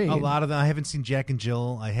Halloween. A lot of them. I haven't seen Jack and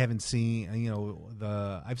Jill. I haven't seen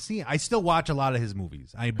I still watch a lot of his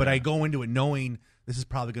movies. But I go into it knowing this is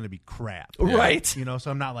probably going to be crap. Right. You know,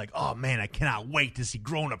 so I'm not like, oh man, I cannot wait to see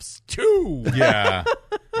Grown Ups 2. Yeah.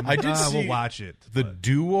 I did see we'll watch it. The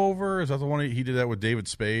Do-Over, is that the one he did that with David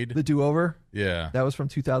Spade? The Do-Over? Yeah. That was from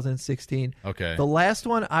 2016. Okay. The last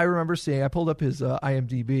one I remember seeing, I pulled up his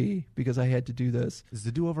IMDb because I had to do this. Is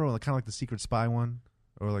the Do-Over kind of like the Secret Spy one?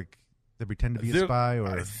 Or like they pretend to be a spy? Or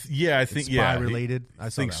I think spy related? I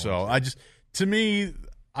think so. To me,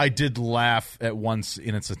 I did laugh at once,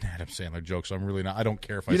 and it's an Adam Sandler joke, so I'm really not. I don't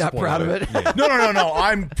care if I spoil it. You're not proud of it? Yeah. No.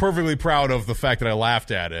 I'm perfectly proud of the fact that I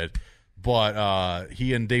laughed at it. But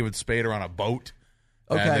he and David Spade are on a boat,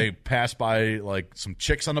 and they pass by like some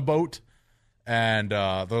chicks on the boat, and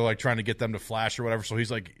they're like trying to get them to flash or whatever. So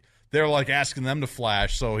he's like, they're like asking them to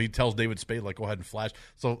flash. So he tells David Spade like, go ahead and flash.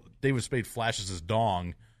 So David Spade flashes his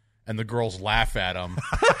dong, and the girls laugh at him.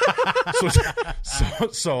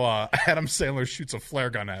 so Adam Sandler shoots a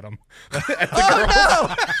flare gun at him. At the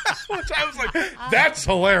girls. Which I was like, that's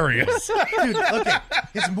hilarious. Dude, okay.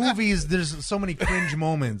 His movies, there's so many cringe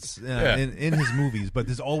moments in his movies, but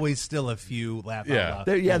there's always still a few laugh out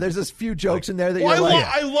loud. There's this few jokes in there that you're like...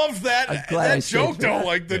 I love that joke, though.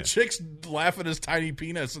 Like, the chicks laugh at his tiny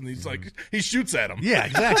penis, and he's like, he shoots at him. Yeah,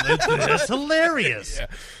 exactly. That's hilarious. Yeah.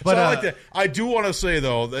 But I like that. I do want to say,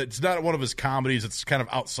 though, that it's not one of his comedies. It's kind of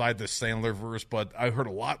outside the Sandlerverse, but I heard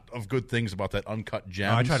a lot of good things about that Uncut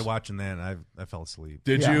Gems. I tried watching that, and I fell asleep.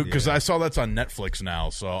 Did you? Because I saw that's on Netflix now,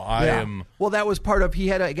 so I am... Well, that was part of... he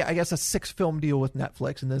had, I guess, a 6-film deal with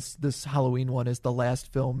Netflix, and this Halloween one is the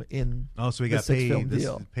last film in. Oh, so he got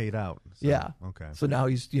paid out. So, yeah. Okay. So now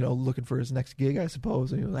he's looking for his next gig, I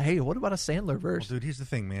suppose. And he was like, hey, what about a Sandlerverse? Well, dude, here's the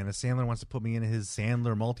thing, man. If Sandler wants to put me in his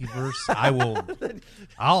Sandler multiverse, I will.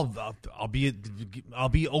 I'll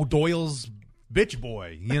be O'Doyle's bitch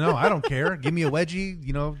boy. I don't care. Give me a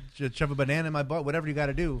wedgie. Shove a banana in my butt. Whatever you got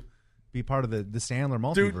to do. Be part of the Sandler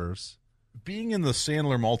multiverse. Dude, being in the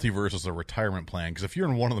Sandler multiverse is a retirement plan, because if you're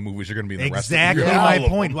in one of the movies, you're going to be in the rest of Exactly my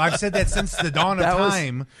point. Well, I've said that since the dawn of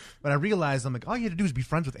time, but I realized I'm like, all you had to do is be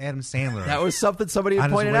friends with Adam Sandler. That was something somebody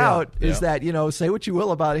had pointed out, is that, say what you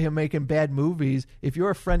will about him making bad movies. If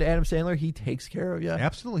you're a friend of Adam Sandler, he takes care of you.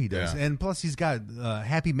 Absolutely he does. Yeah. And plus he's got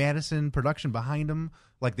Happy Madison production behind him.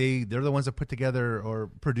 Like they're the ones that put together or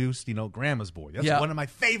produced, Grandma's Boy. That's one of my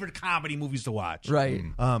favorite comedy movies to watch. Right.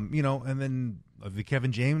 And then the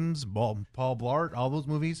Kevin James, Paul Blart, all those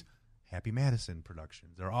movies, Happy Madison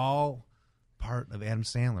Productions. They're all part of Adam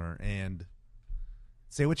Sandler. And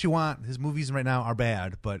say what you want, his movies right now are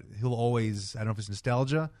bad, but he'll always, I don't know if it's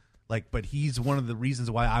nostalgia, but he's one of the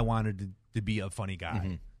reasons why I wanted to be a funny guy.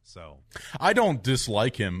 Mm-hmm. So I don't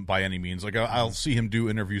dislike him by any means. I'll see him do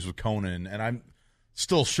interviews with Conan, and I'm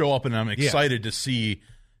still show up, and I'm excited to see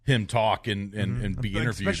him talk and be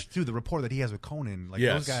interviewed. Especially through the rapport that he has with Conan.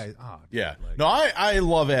 Those guys. Oh, dude, No, I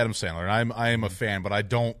love Adam Sandler, and I am a fan, but I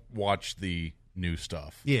don't watch the new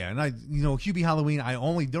stuff. Yeah, and Hubie Halloween, the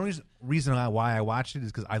only reason why I watched it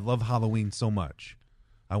is because I love Halloween so much.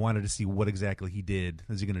 I wanted to see what exactly he did.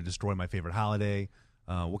 Is he going to destroy my favorite holiday?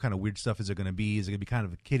 What kind of weird stuff is it going to be? Is it going to be kind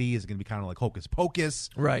of a kiddie? Is it going to be kind of like Hocus Pocus?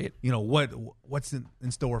 Right. What's in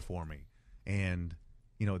store for me? And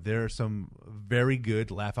there are some very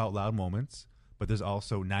good laugh out loud moments, but there's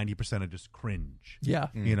also 90% of just cringe. Yeah.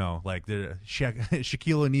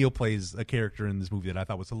 Shaquille O'Neal plays a character in this movie that I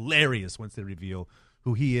thought was hilarious once they reveal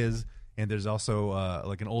who he is. And there's also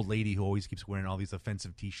an old lady who always keeps wearing all these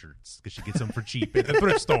offensive T-shirts because she gets them for cheap at the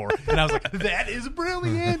thrift store. And I was like, that is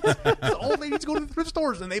brilliant. The old ladies go to the thrift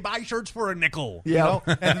stores and they buy shirts for a nickel. Yeah.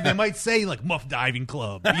 And they might say Muff Diving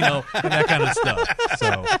Club, and that kind of stuff.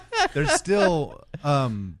 So there's still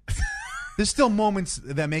moments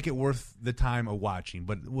that make it worth the time of watching.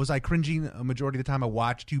 But was I cringing a majority of the time I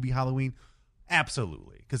watched Hubie Halloween?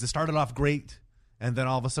 Absolutely, because it started off great. And then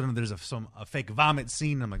all of a sudden, there's a fake vomit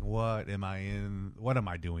scene. I'm like, what am I in? What am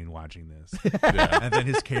I doing watching this? Yeah. And then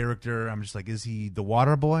his character, I'm just like, is he the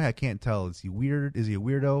water boy? I can't tell. Is he weird? Is he a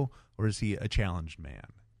weirdo? Or is he a challenged man?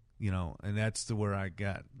 And that's where I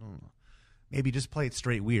got, maybe just play it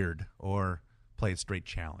straight weird or play it straight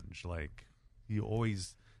challenged. You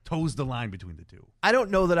always toes the line between the two. I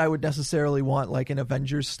don't know that I would necessarily want an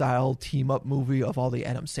Avengers-style team-up movie of all the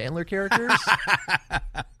Adam Sandler characters.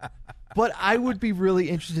 But I would be really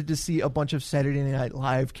interested to see a bunch of Saturday Night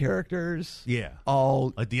Live characters. Yeah.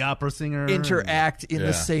 All like the opera singer. Interact in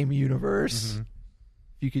the same universe. Mm-hmm. If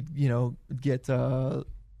you could, get, I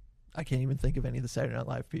can't even think of any of the Saturday Night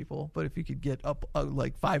Live people, but if you could get up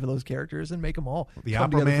 5 of those characters and make them all the come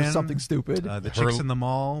opera together man, for something stupid. The Chicks in the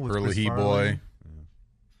Mall with Hurley Boy.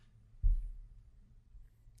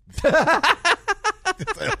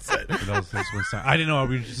 I didn't know. Are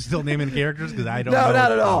we just still naming characters? Because I don't know. No,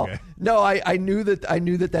 not at all. Okay. No, I knew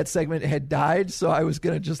that segment had died, so I was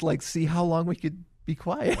gonna just see how long we could be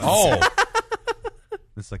quiet. Oh,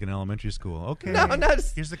 it's like an elementary school. Okay,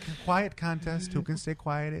 here's the quiet contest. Who can stay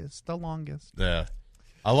quiet is the longest. Yeah,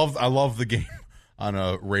 I love the game on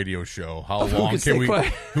a radio show. How long can we?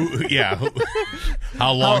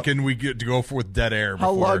 How long can we get to go for with dead air?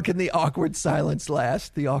 How long can the awkward silence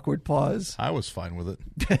last? The awkward pause. I was fine with it.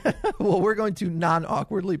 Well, we're going to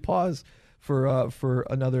non-awkwardly pause for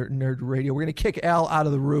another Nerd Radio. We're going to kick Al out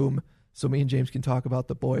of the room so me and James can talk about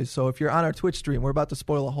The Boys. So if you're on our Twitch stream, we're about to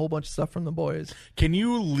spoil a whole bunch of stuff from The Boys. Can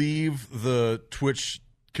you leave the Twitch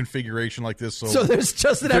configuration like this? So there's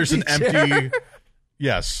just an empty.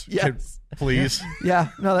 Yes. Please. Yeah.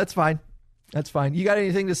 No, that's fine. That's fine. You got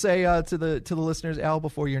anything to say to the listeners, Al,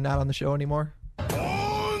 before you're not on the show anymore?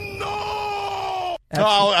 Oh, no!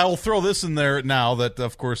 I will throw this in there now that,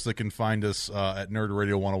 of course, they can find us at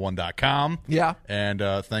nerdradio101.com. Yeah. And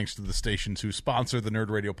thanks to the stations who sponsor the Nerd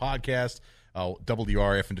Radio podcast,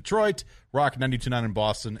 WRIF in Detroit, Rock 92.9 in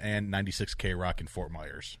Boston, and 96K Rock in Fort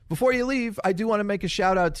Myers. Before you leave, I do want to make a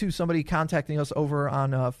shout out to somebody contacting us over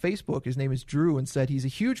on Facebook. His name is Drew, and said he's a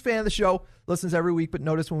huge fan of the show, listens every week, but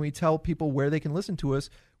notice when we tell people where they can listen to us,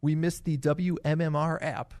 we miss the WMMR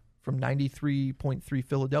app from 93.3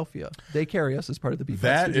 Philadelphia. They carry us as part of the Beef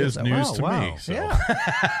That is news to me. So. Yeah.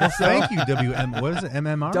 Well, thank you, what is it,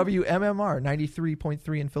 MMR? WMMR,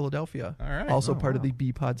 93.3 in Philadelphia. All right. Also part of the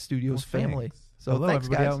B-Pod Studios family. Thanks. So hello, thanks,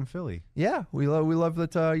 everybody guys. out in Philly. Yeah, we love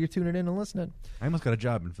that you're tuning in and listening. I almost got a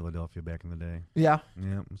job in Philadelphia back in the day. Yeah.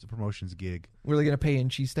 Yeah, it was a promotions gig. Were they going to pay in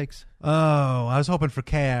cheesesteaks? Oh, I was hoping for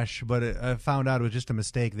cash, but I found out it was just a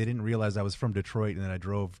mistake. They didn't realize I was from Detroit, and then I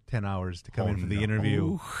drove 10 hours to come in for the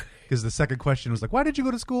interview. Because the second question was like, why did you go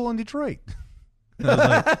to school in Detroit? I was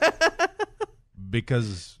like,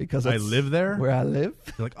 because I live there. Where I live.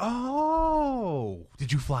 They're like, oh,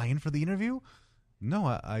 did you fly in for the interview? No,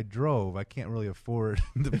 I drove. I can't really afford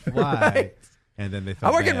to fly. Right. And then they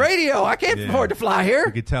thought, I work in radio. I can't afford to fly here.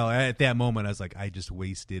 You could tell at that moment, I was like, I just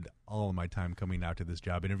wasted all of my time coming out to this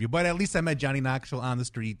job interview. But at least I met Johnny Knoxville on the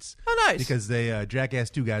streets. Oh, nice. Because they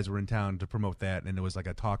Jackass 2 guys were in town to promote that, and it was like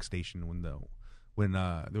a talk station when there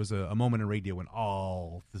was a moment in radio when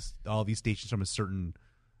all these stations from a certain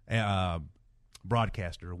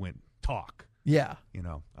broadcaster went talk. Yeah.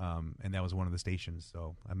 And that was one of the stations.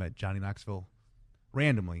 So I met Johnny Knoxville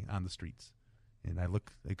randomly on the streets. And I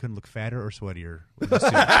couldn't look fatter or sweatier.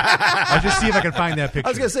 I'll just see if I can find that picture.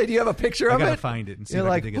 I was going to say, do you have a picture of it? I got to find it and see You're if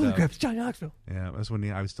like, I can dig it up. It's Johnny Knoxville. Yeah, that's when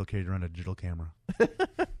I was still carried around a digital camera.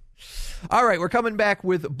 All right, we're coming back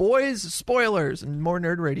with boys spoilers and more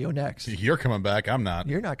Nerd Radio next. You're coming back. I'm not.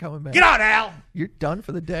 You're not coming back. Get on, Al! You're done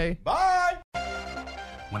for the day. Bye!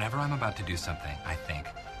 Whenever I'm about to do something, I think,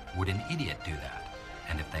 would an idiot do that?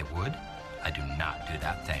 And if they would, I do not do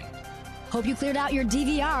that thing. Hope you cleared out your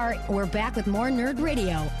DVR. We're back with more Nerd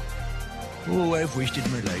Radio. Oh, I've wasted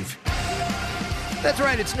my life. That's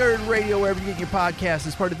right, it's Nerd Radio, wherever you get your podcast,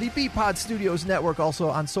 as part of the BPod Studios Network, also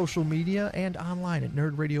on social media and online at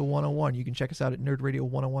Nerd Radio 101. You can check us out at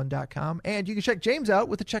nerdradio101.com, and you can check James out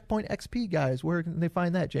with the Checkpoint XP guys. Where can they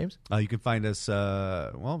find that, James? You can find us,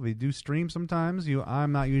 we do stream sometimes.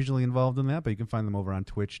 I'm not usually involved in that, but you can find them over on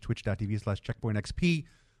Twitch, twitch.tv/checkpointxp.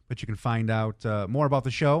 But you can find out more about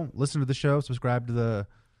the show, listen to the show, subscribe to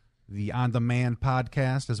the on-demand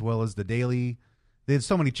podcast, as well as the daily. There's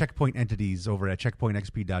so many Checkpoint entities over at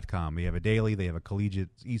checkpointxp.com. We have a daily. They have a collegiate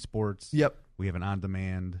esports. Yep. We have an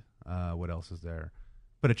on-demand. What else is there?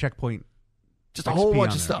 But a Checkpoint. Just a whole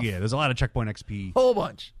bunch of there. stuff. Yeah, there's a lot of Checkpoint XP. Whole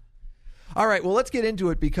bunch. All right, well, let's get into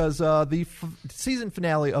it because the season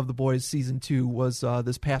finale of The Boys Season 2 was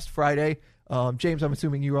this past Friday. James, I'm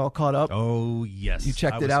assuming you were all caught up. Oh, yes. You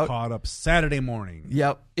checked it I out? was caught up Saturday morning.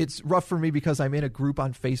 Yep. It's rough for me because I'm in a group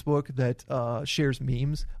on Facebook that shares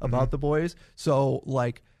memes about The Boys. So,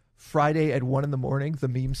 like, Friday at 1 in the morning, the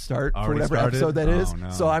memes start for whatever episode that is. No.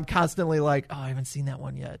 So I'm constantly like, I haven't seen that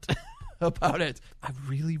one yet about it. I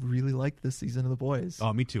really, really liked this season of The Boys.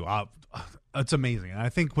 Oh, me too. It's amazing. And I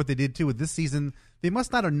think what they did, too, with this season, they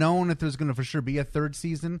must not have known if there's going to for sure be a third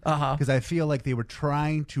season. Because I feel like they were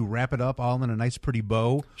trying to wrap it up all in a nice, pretty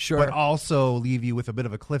bow. Sure. But also leave you with a bit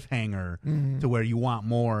of a cliffhanger to where you want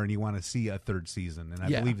more and you want to see a third season. And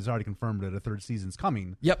I believe it's already confirmed that a third season's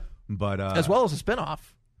coming. Yep. But as well as a spinoff.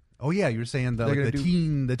 Oh, yeah, you were saying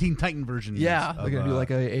the Teen Titan version. Yeah, they're going to do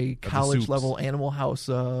like a college-level Animal House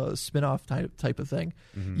spin-off type of thing.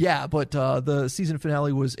 Yeah, but the season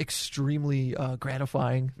finale was extremely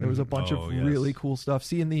gratifying. There was a bunch of really cool stuff.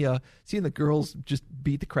 Seeing the girls just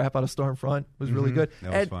beat the crap out of Stormfront was really good.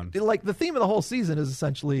 That was fun. Like, the theme of the whole season is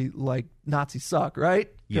essentially, like, Nazis suck, right?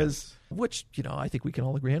 Yes. Which, I think we can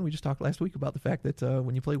all agree on. We just talked last week about the fact that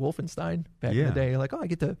when you play Wolfenstein back in the day, you're like, I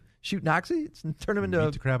get to shoot Nazis and turn them into...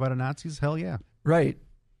 Beat the crap out of Nazis? Hell yeah. Right.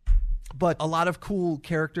 But a lot of cool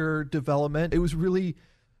character development. It was really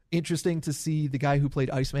interesting to see the guy who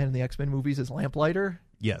played Iceman in the X-Men movies as Lamplighter.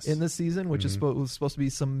 Yes. In this season, which was supposed to be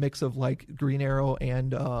some mix of like Green Arrow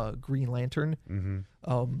and Green Lantern.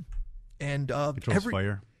 Controls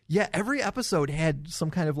fire. Yeah, every episode had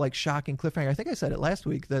some kind of like shocking cliffhanger. I think I said it last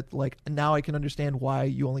week that like now I can understand why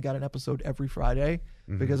you only got an episode every Friday.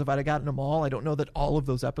 Because if I'd have gotten them all, I don't know that all of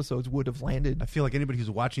those episodes would have landed. I feel like anybody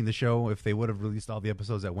who's watching the show, if they would have released all the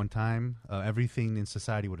episodes at one time, everything in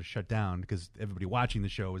society would have shut down because everybody watching the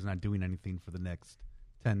show is not doing anything for the next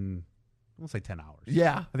 10 hours.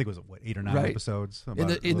 Yeah. I think it was, 8 or 9 episodes?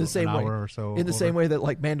 In the same way. Or so in the same way that,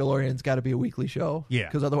 like, Mandalorian's got to be a weekly show. Yeah.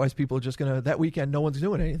 Because otherwise people are just going to, that weekend, no one's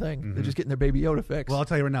doing anything. They're just getting their Baby Yoda fix. Well, I'll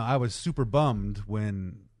tell you right now, I was super bummed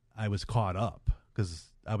when I was caught up because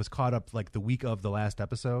I was caught up, like, the week of the last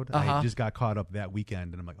episode. I just got caught up that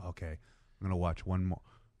weekend, and I'm like, okay, I'm going to watch one more.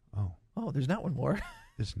 Oh, there's not one more.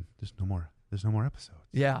 There's no more. There's no more episodes.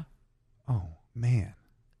 Yeah. Oh, man.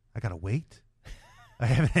 I got to wait? I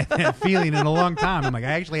haven't had that feeling in a long time. I'm like,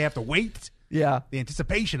 I actually have to wait? Yeah. The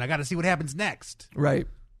anticipation. I got to see what happens next. Right.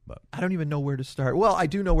 But I don't even know where to start. Well, I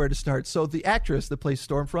do know where to start. So the actress that plays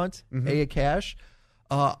Stormfront, Aya Cash,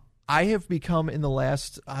 I have become in the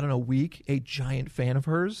last, week, a giant fan of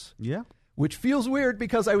hers. Yeah. which feels weird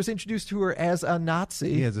because I was introduced to her as a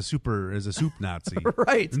Nazi. Yeah, as a soup Nazi.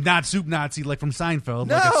 Right. Not soup Nazi like from Seinfeld,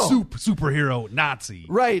 No. like a superhero Nazi.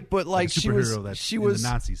 Right, but like a superhero that's she in was the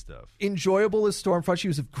Nazi stuff. enjoyable as Stormfront. She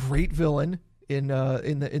was a great villain in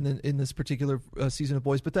this particular season of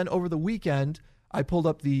Boys. But then over the weekend, I pulled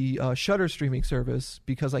up the Shudder streaming service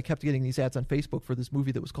because I kept getting these ads on Facebook for this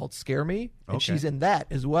movie that was called Scare Me, and Okay. she's in that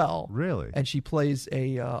as well. Really? And she plays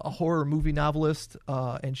a horror movie novelist,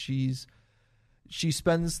 and she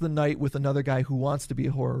spends the night with another guy who wants to be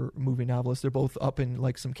a horror movie novelist. They're both up in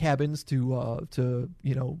like some cabins to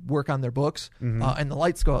work on their books, and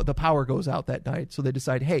the power goes out that night. So they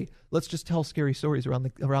decide, hey, let's just tell scary stories around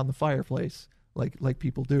the fireplace, like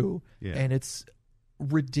people do. Yeah. And it's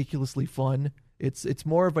ridiculously fun. It's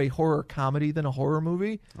more of a horror comedy than a horror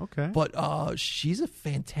movie. Okay. But she's a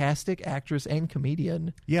fantastic actress and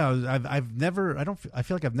comedian. Yeah, I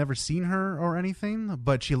feel like I've never seen her or anything,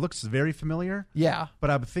 but she looks very familiar. Yeah, But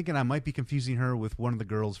I'm thinking I might be confusing her with one of the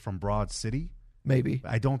girls from Broad City. maybe.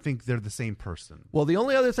 I don't think they're the same person. Well, the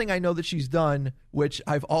only other thing I know that she's done, which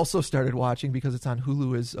I've also started watching because it's on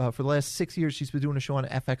Hulu, is for the last 6 years she's been doing a show on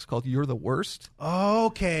FX called You're the Worst.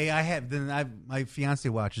 Okay, my fiance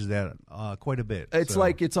watches that quite a bit. It's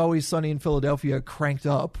like It's Always Sunny in Philadelphia cranked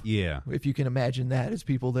up. Yeah. If you can imagine that. It's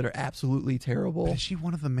people that are absolutely terrible. But is she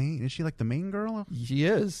one of the main? Is she like the main girl? She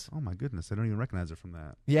is. Oh my goodness, I don't even recognize her from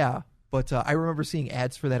that. Yeah. But I remember seeing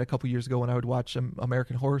ads for that a couple years ago when I would watch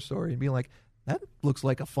American Horror Story and being like, that looks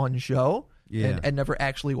like a fun show. Yeah. And never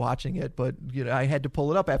actually watching it. But I had to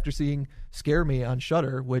pull it up after seeing Scare Me on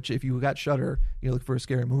Shudder, which if you got Shudder, you look for a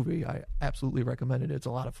scary movie, I absolutely recommend it. It's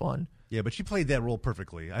a lot of fun. Yeah, but she played that role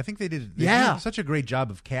perfectly. I think they did such a great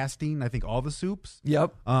job of casting, I think, all the Soups.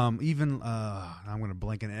 Yep. Even, I'm going to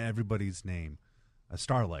blank on everybody's name.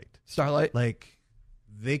 Starlight. Like,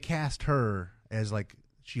 they cast her as, like,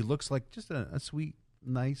 she looks like just a sweet,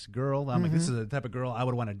 nice girl. I'm like, this is the type of girl I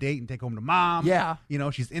would want to date and take home to mom. Yeah.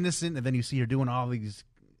 She's innocent, and then you see her doing all these,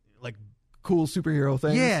 like, cool superhero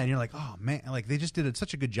things. yeah, and you're like, oh, man. Like, they just did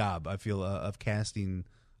such a good job, I feel, of casting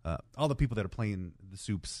all the people that are playing the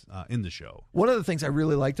Soups in the show. One of the things I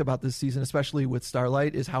really liked about this season, especially with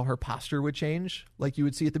Starlight, is how her posture would change. Like you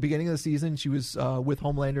would see at the beginning of the season, she was with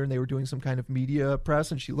Homelander and they were doing some kind of media press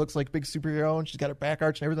and she looks like a big superhero and she's got her back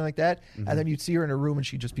arch and everything like that. And then you'd see her in her room and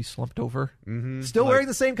she'd just be slumped over. Still wearing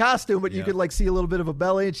the same costume, but you could like see a little bit of a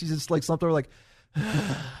belly and she's just like slumped over like...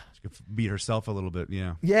 She could beat herself a little bit,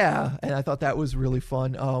 yeah. Yeah, and I thought that was really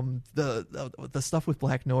fun. The stuff with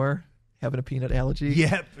Black Noir... having a peanut allergy.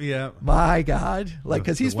 Yep. My God, like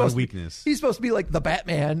because he's supposed to be like the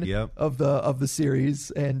Batman of the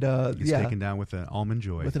series, and he's taken down with an almond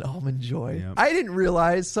joy. Yep. I didn't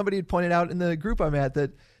realize, somebody had pointed out in the group I'm at,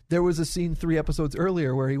 that there was a scene 3 episodes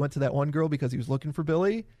earlier where he went to that one girl because he was looking for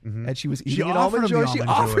Billy, and she was eating an almond joy. She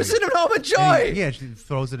offers him an almond joy. Yeah, she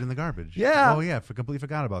throws it in the garbage. Yeah. Oh yeah, completely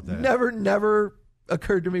forgot about that. Never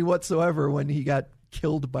occurred to me whatsoever when he got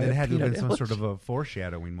killed by it a had to peanut have been some allergy. sort of a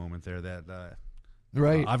foreshadowing moment there that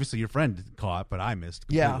right. Obviously your friend caught, but I missed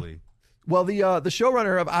completely. Yeah. Well, the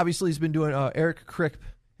showrunner obviously has been doing Eric Crick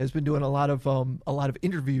has been doing a lot of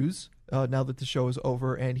interviews now that the show is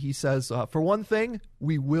over, and he says for one thing,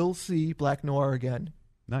 we will see Black Noir again.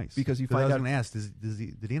 Nice. Because you I find was out, going to ask,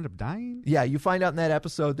 did he end up dying? Yeah, you find out in that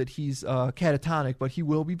episode that he's catatonic, but he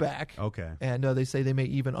will be back. Okay. And they say they may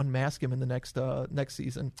even unmask him in the next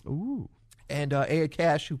season. Ooh. And Aya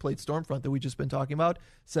Cash, who played Stormfront that we just been talking about,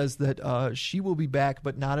 says that she will be back,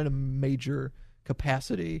 but not in a major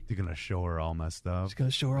capacity. You're gonna show her all messed up. She's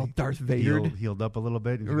gonna show her all Darth Vader, healed up a little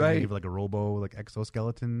bit. Right. Give like a robo, like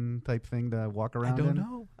exoskeleton type thing to walk around.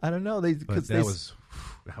 I don't know. That was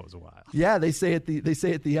wild. Yeah, they say at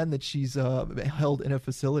the end that she's held in a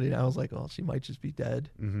facility, and I was like, oh, she might just be dead.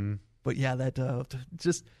 Mm-hmm. But yeah,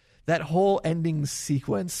 that whole ending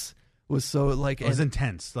sequence was so like it was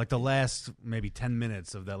intense. Like the last maybe 10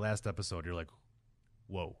 minutes of that last episode, you're like,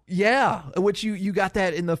 whoa. Yeah, which you got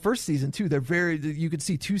that in the first season too. You could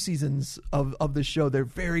see 2 seasons of the show. They're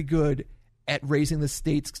very good at raising the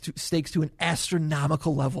stakes to an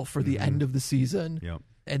astronomical level for the end of the season. Yep.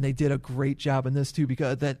 And they did a great job in this too,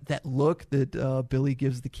 because that look that Billy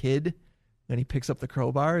gives the kid when he picks up the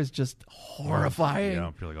crowbar is just horrifying.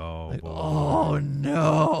 Yeah, you're like, oh, boy. Oh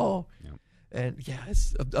no. Yep. And yeah,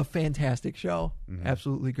 it's a fantastic show. Mm-hmm.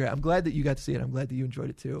 Absolutely great. I'm glad that you got to see it. I'm glad that you enjoyed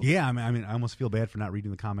it too. Yeah, I mean, I almost feel bad for not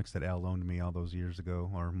reading the comics that Al loaned me all those years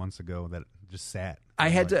ago or months ago that just sat.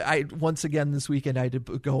 Once again this weekend, I had to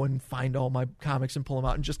go and find all my comics and pull them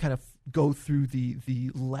out and just kind of go through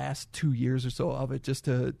the last 2 years or so of it, just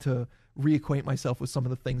to reacquaint myself with some of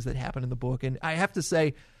the things that happened in the book. And I have to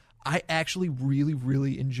say, I actually really,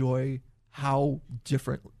 really enjoy how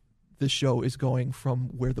different the show is going from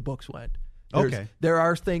where the books went. There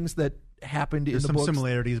are things that happened in the books. There's some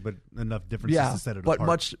similarities, but enough differences to set it apart.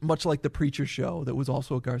 But much like the Preacher show that was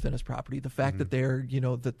also a Garth Ennis property. The fact that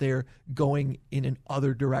they're going in an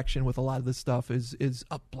other direction with a lot of this stuff is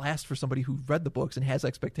a blast for somebody who read the books and has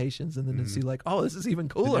expectations, and then to see like, oh, this is even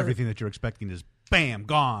cooler. And everything that you're expecting is bam,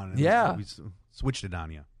 gone. And we switched it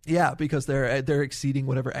on you. Yeah, because they're exceeding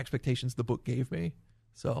whatever expectations the book gave me.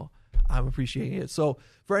 So I'm appreciating it. So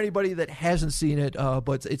for anybody that hasn't seen it,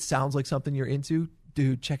 but it sounds like something you're into,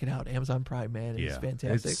 dude, check it out. Amazon Prime, man. It's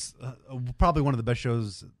fantastic. It's probably one of the best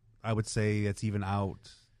shows, I would say, that's even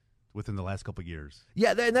out within the last couple of years.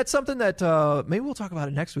 Yeah, and that's something that maybe we'll talk about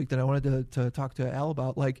it next week that I wanted to talk to Al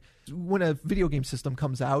about. Like, when a video game system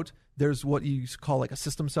comes out, there's what you call like a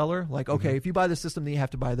system seller. Like, okay, if you buy the system, then you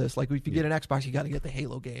have to buy this. Like, if you get an Xbox, you got to get the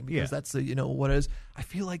Halo game because that's the, what it is. I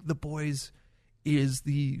feel like The Boys is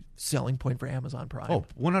the selling point for Amazon Prime. Oh,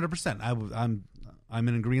 100%. I'm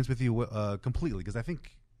in agreement with you completely, because I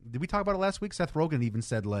think, did we talk about it last week? Seth Rogen even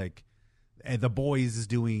said like The Boys is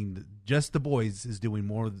doing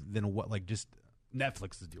more than what like just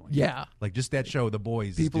Netflix is doing. Yeah, like just that show, The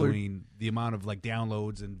Boys, is doing the amount of like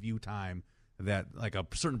downloads and view time that like a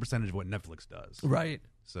certain percentage of what Netflix does. Right.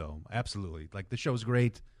 So absolutely, like the show's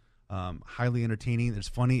great, highly entertaining. It's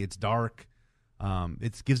funny. It's dark.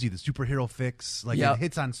 It gives you the superhero fix. Like it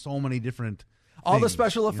hits on so many different. All the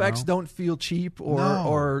special effects don't feel cheap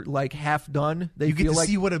or like half done. You get to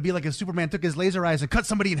see what it'd be like if Superman took his laser eyes and cut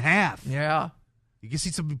somebody in half. Yeah. You can see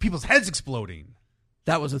some people's heads exploding.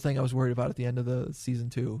 That was the thing I was worried about at the end of the season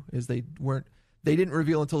 2, is they didn't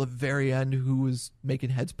reveal until the very end who was making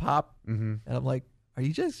heads pop. Mm-hmm. And I'm like, are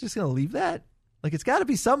you just going to leave that? Like, it's got to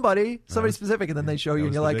be somebody specific. And then they show you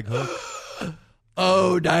and you're like,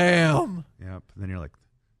 oh, damn. Yep. And then you're like,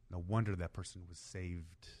 no wonder that person was saved.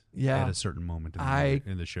 Yeah. At a certain moment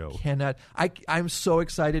in the show. I'm so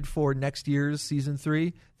excited for next year's season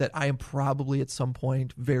 3 that I am probably at some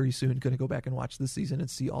point very soon going to go back and watch this season and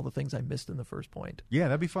see all the things I missed in the first point. Yeah,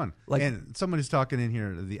 that'd be fun. Like, and somebody's talking in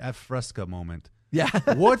here, the F Fresca moment. Yeah.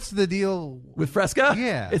 What's the deal with Fresca?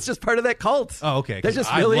 Yeah. It's just part of that cult. Oh, okay. They're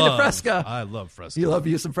just really into Fresca. I love Fresca. You love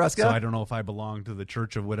some Fresca? So I don't know if I belong to the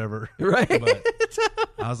church of whatever. Right. But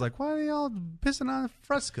I was like, why are y'all pissing on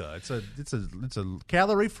Fresca? It's a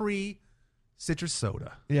calorie-free citrus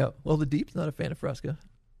soda. Yeah. Well, the Deep's not a fan of Fresca.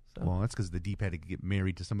 So. Well, that's because the Deep had to get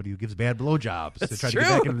married to somebody who gives bad blowjobs to try true. to get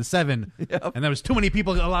back into the 7. Yep. And there was too many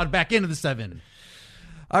people allowed back into the 7.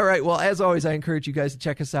 All right. Well, as always, I encourage you guys to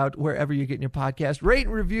check us out wherever you're getting your podcast. Rate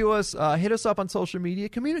and review us. Hit us up on social media.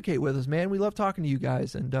 Communicate with us, man. We love talking to you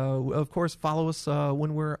guys. And, of course, follow us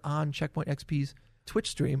when we're on Checkpoint XP's Twitch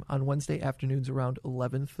stream on Wednesday afternoons around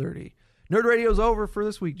 11:30. Nerd Radio's over for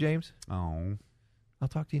this week, James. Oh. I'll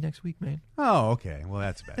talk to you next week, man. Oh, okay. Well,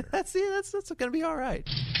 that's better. That's going to be all right.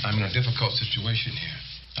 I'm in a difficult situation here.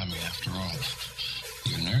 I mean, after all,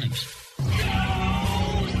 you're nerds.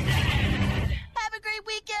 Have a great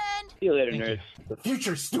weekend. See you later, nerds. The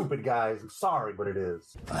future's stupid, guys. I'm sorry, but it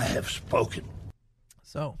is. I have spoken.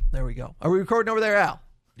 So, there we go. Are we recording over there, Al?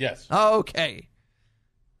 Yes. Okay.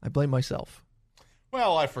 I blame myself.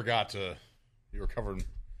 Well, I forgot to. You were covering.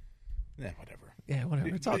 Yeah, whatever. Yeah, whatever.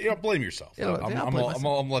 It's all blame yourself. Yeah, I'm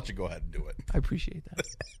gonna let you go ahead and do it. I appreciate that.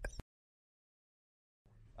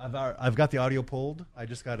 I've got the audio pulled. I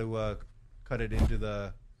just got to cut it into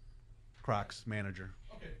the Crocs manager.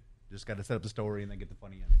 Okay. Just got to set up the story and then get the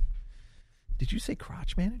funny in. Did you say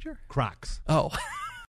crotch manager? Crocs. Oh.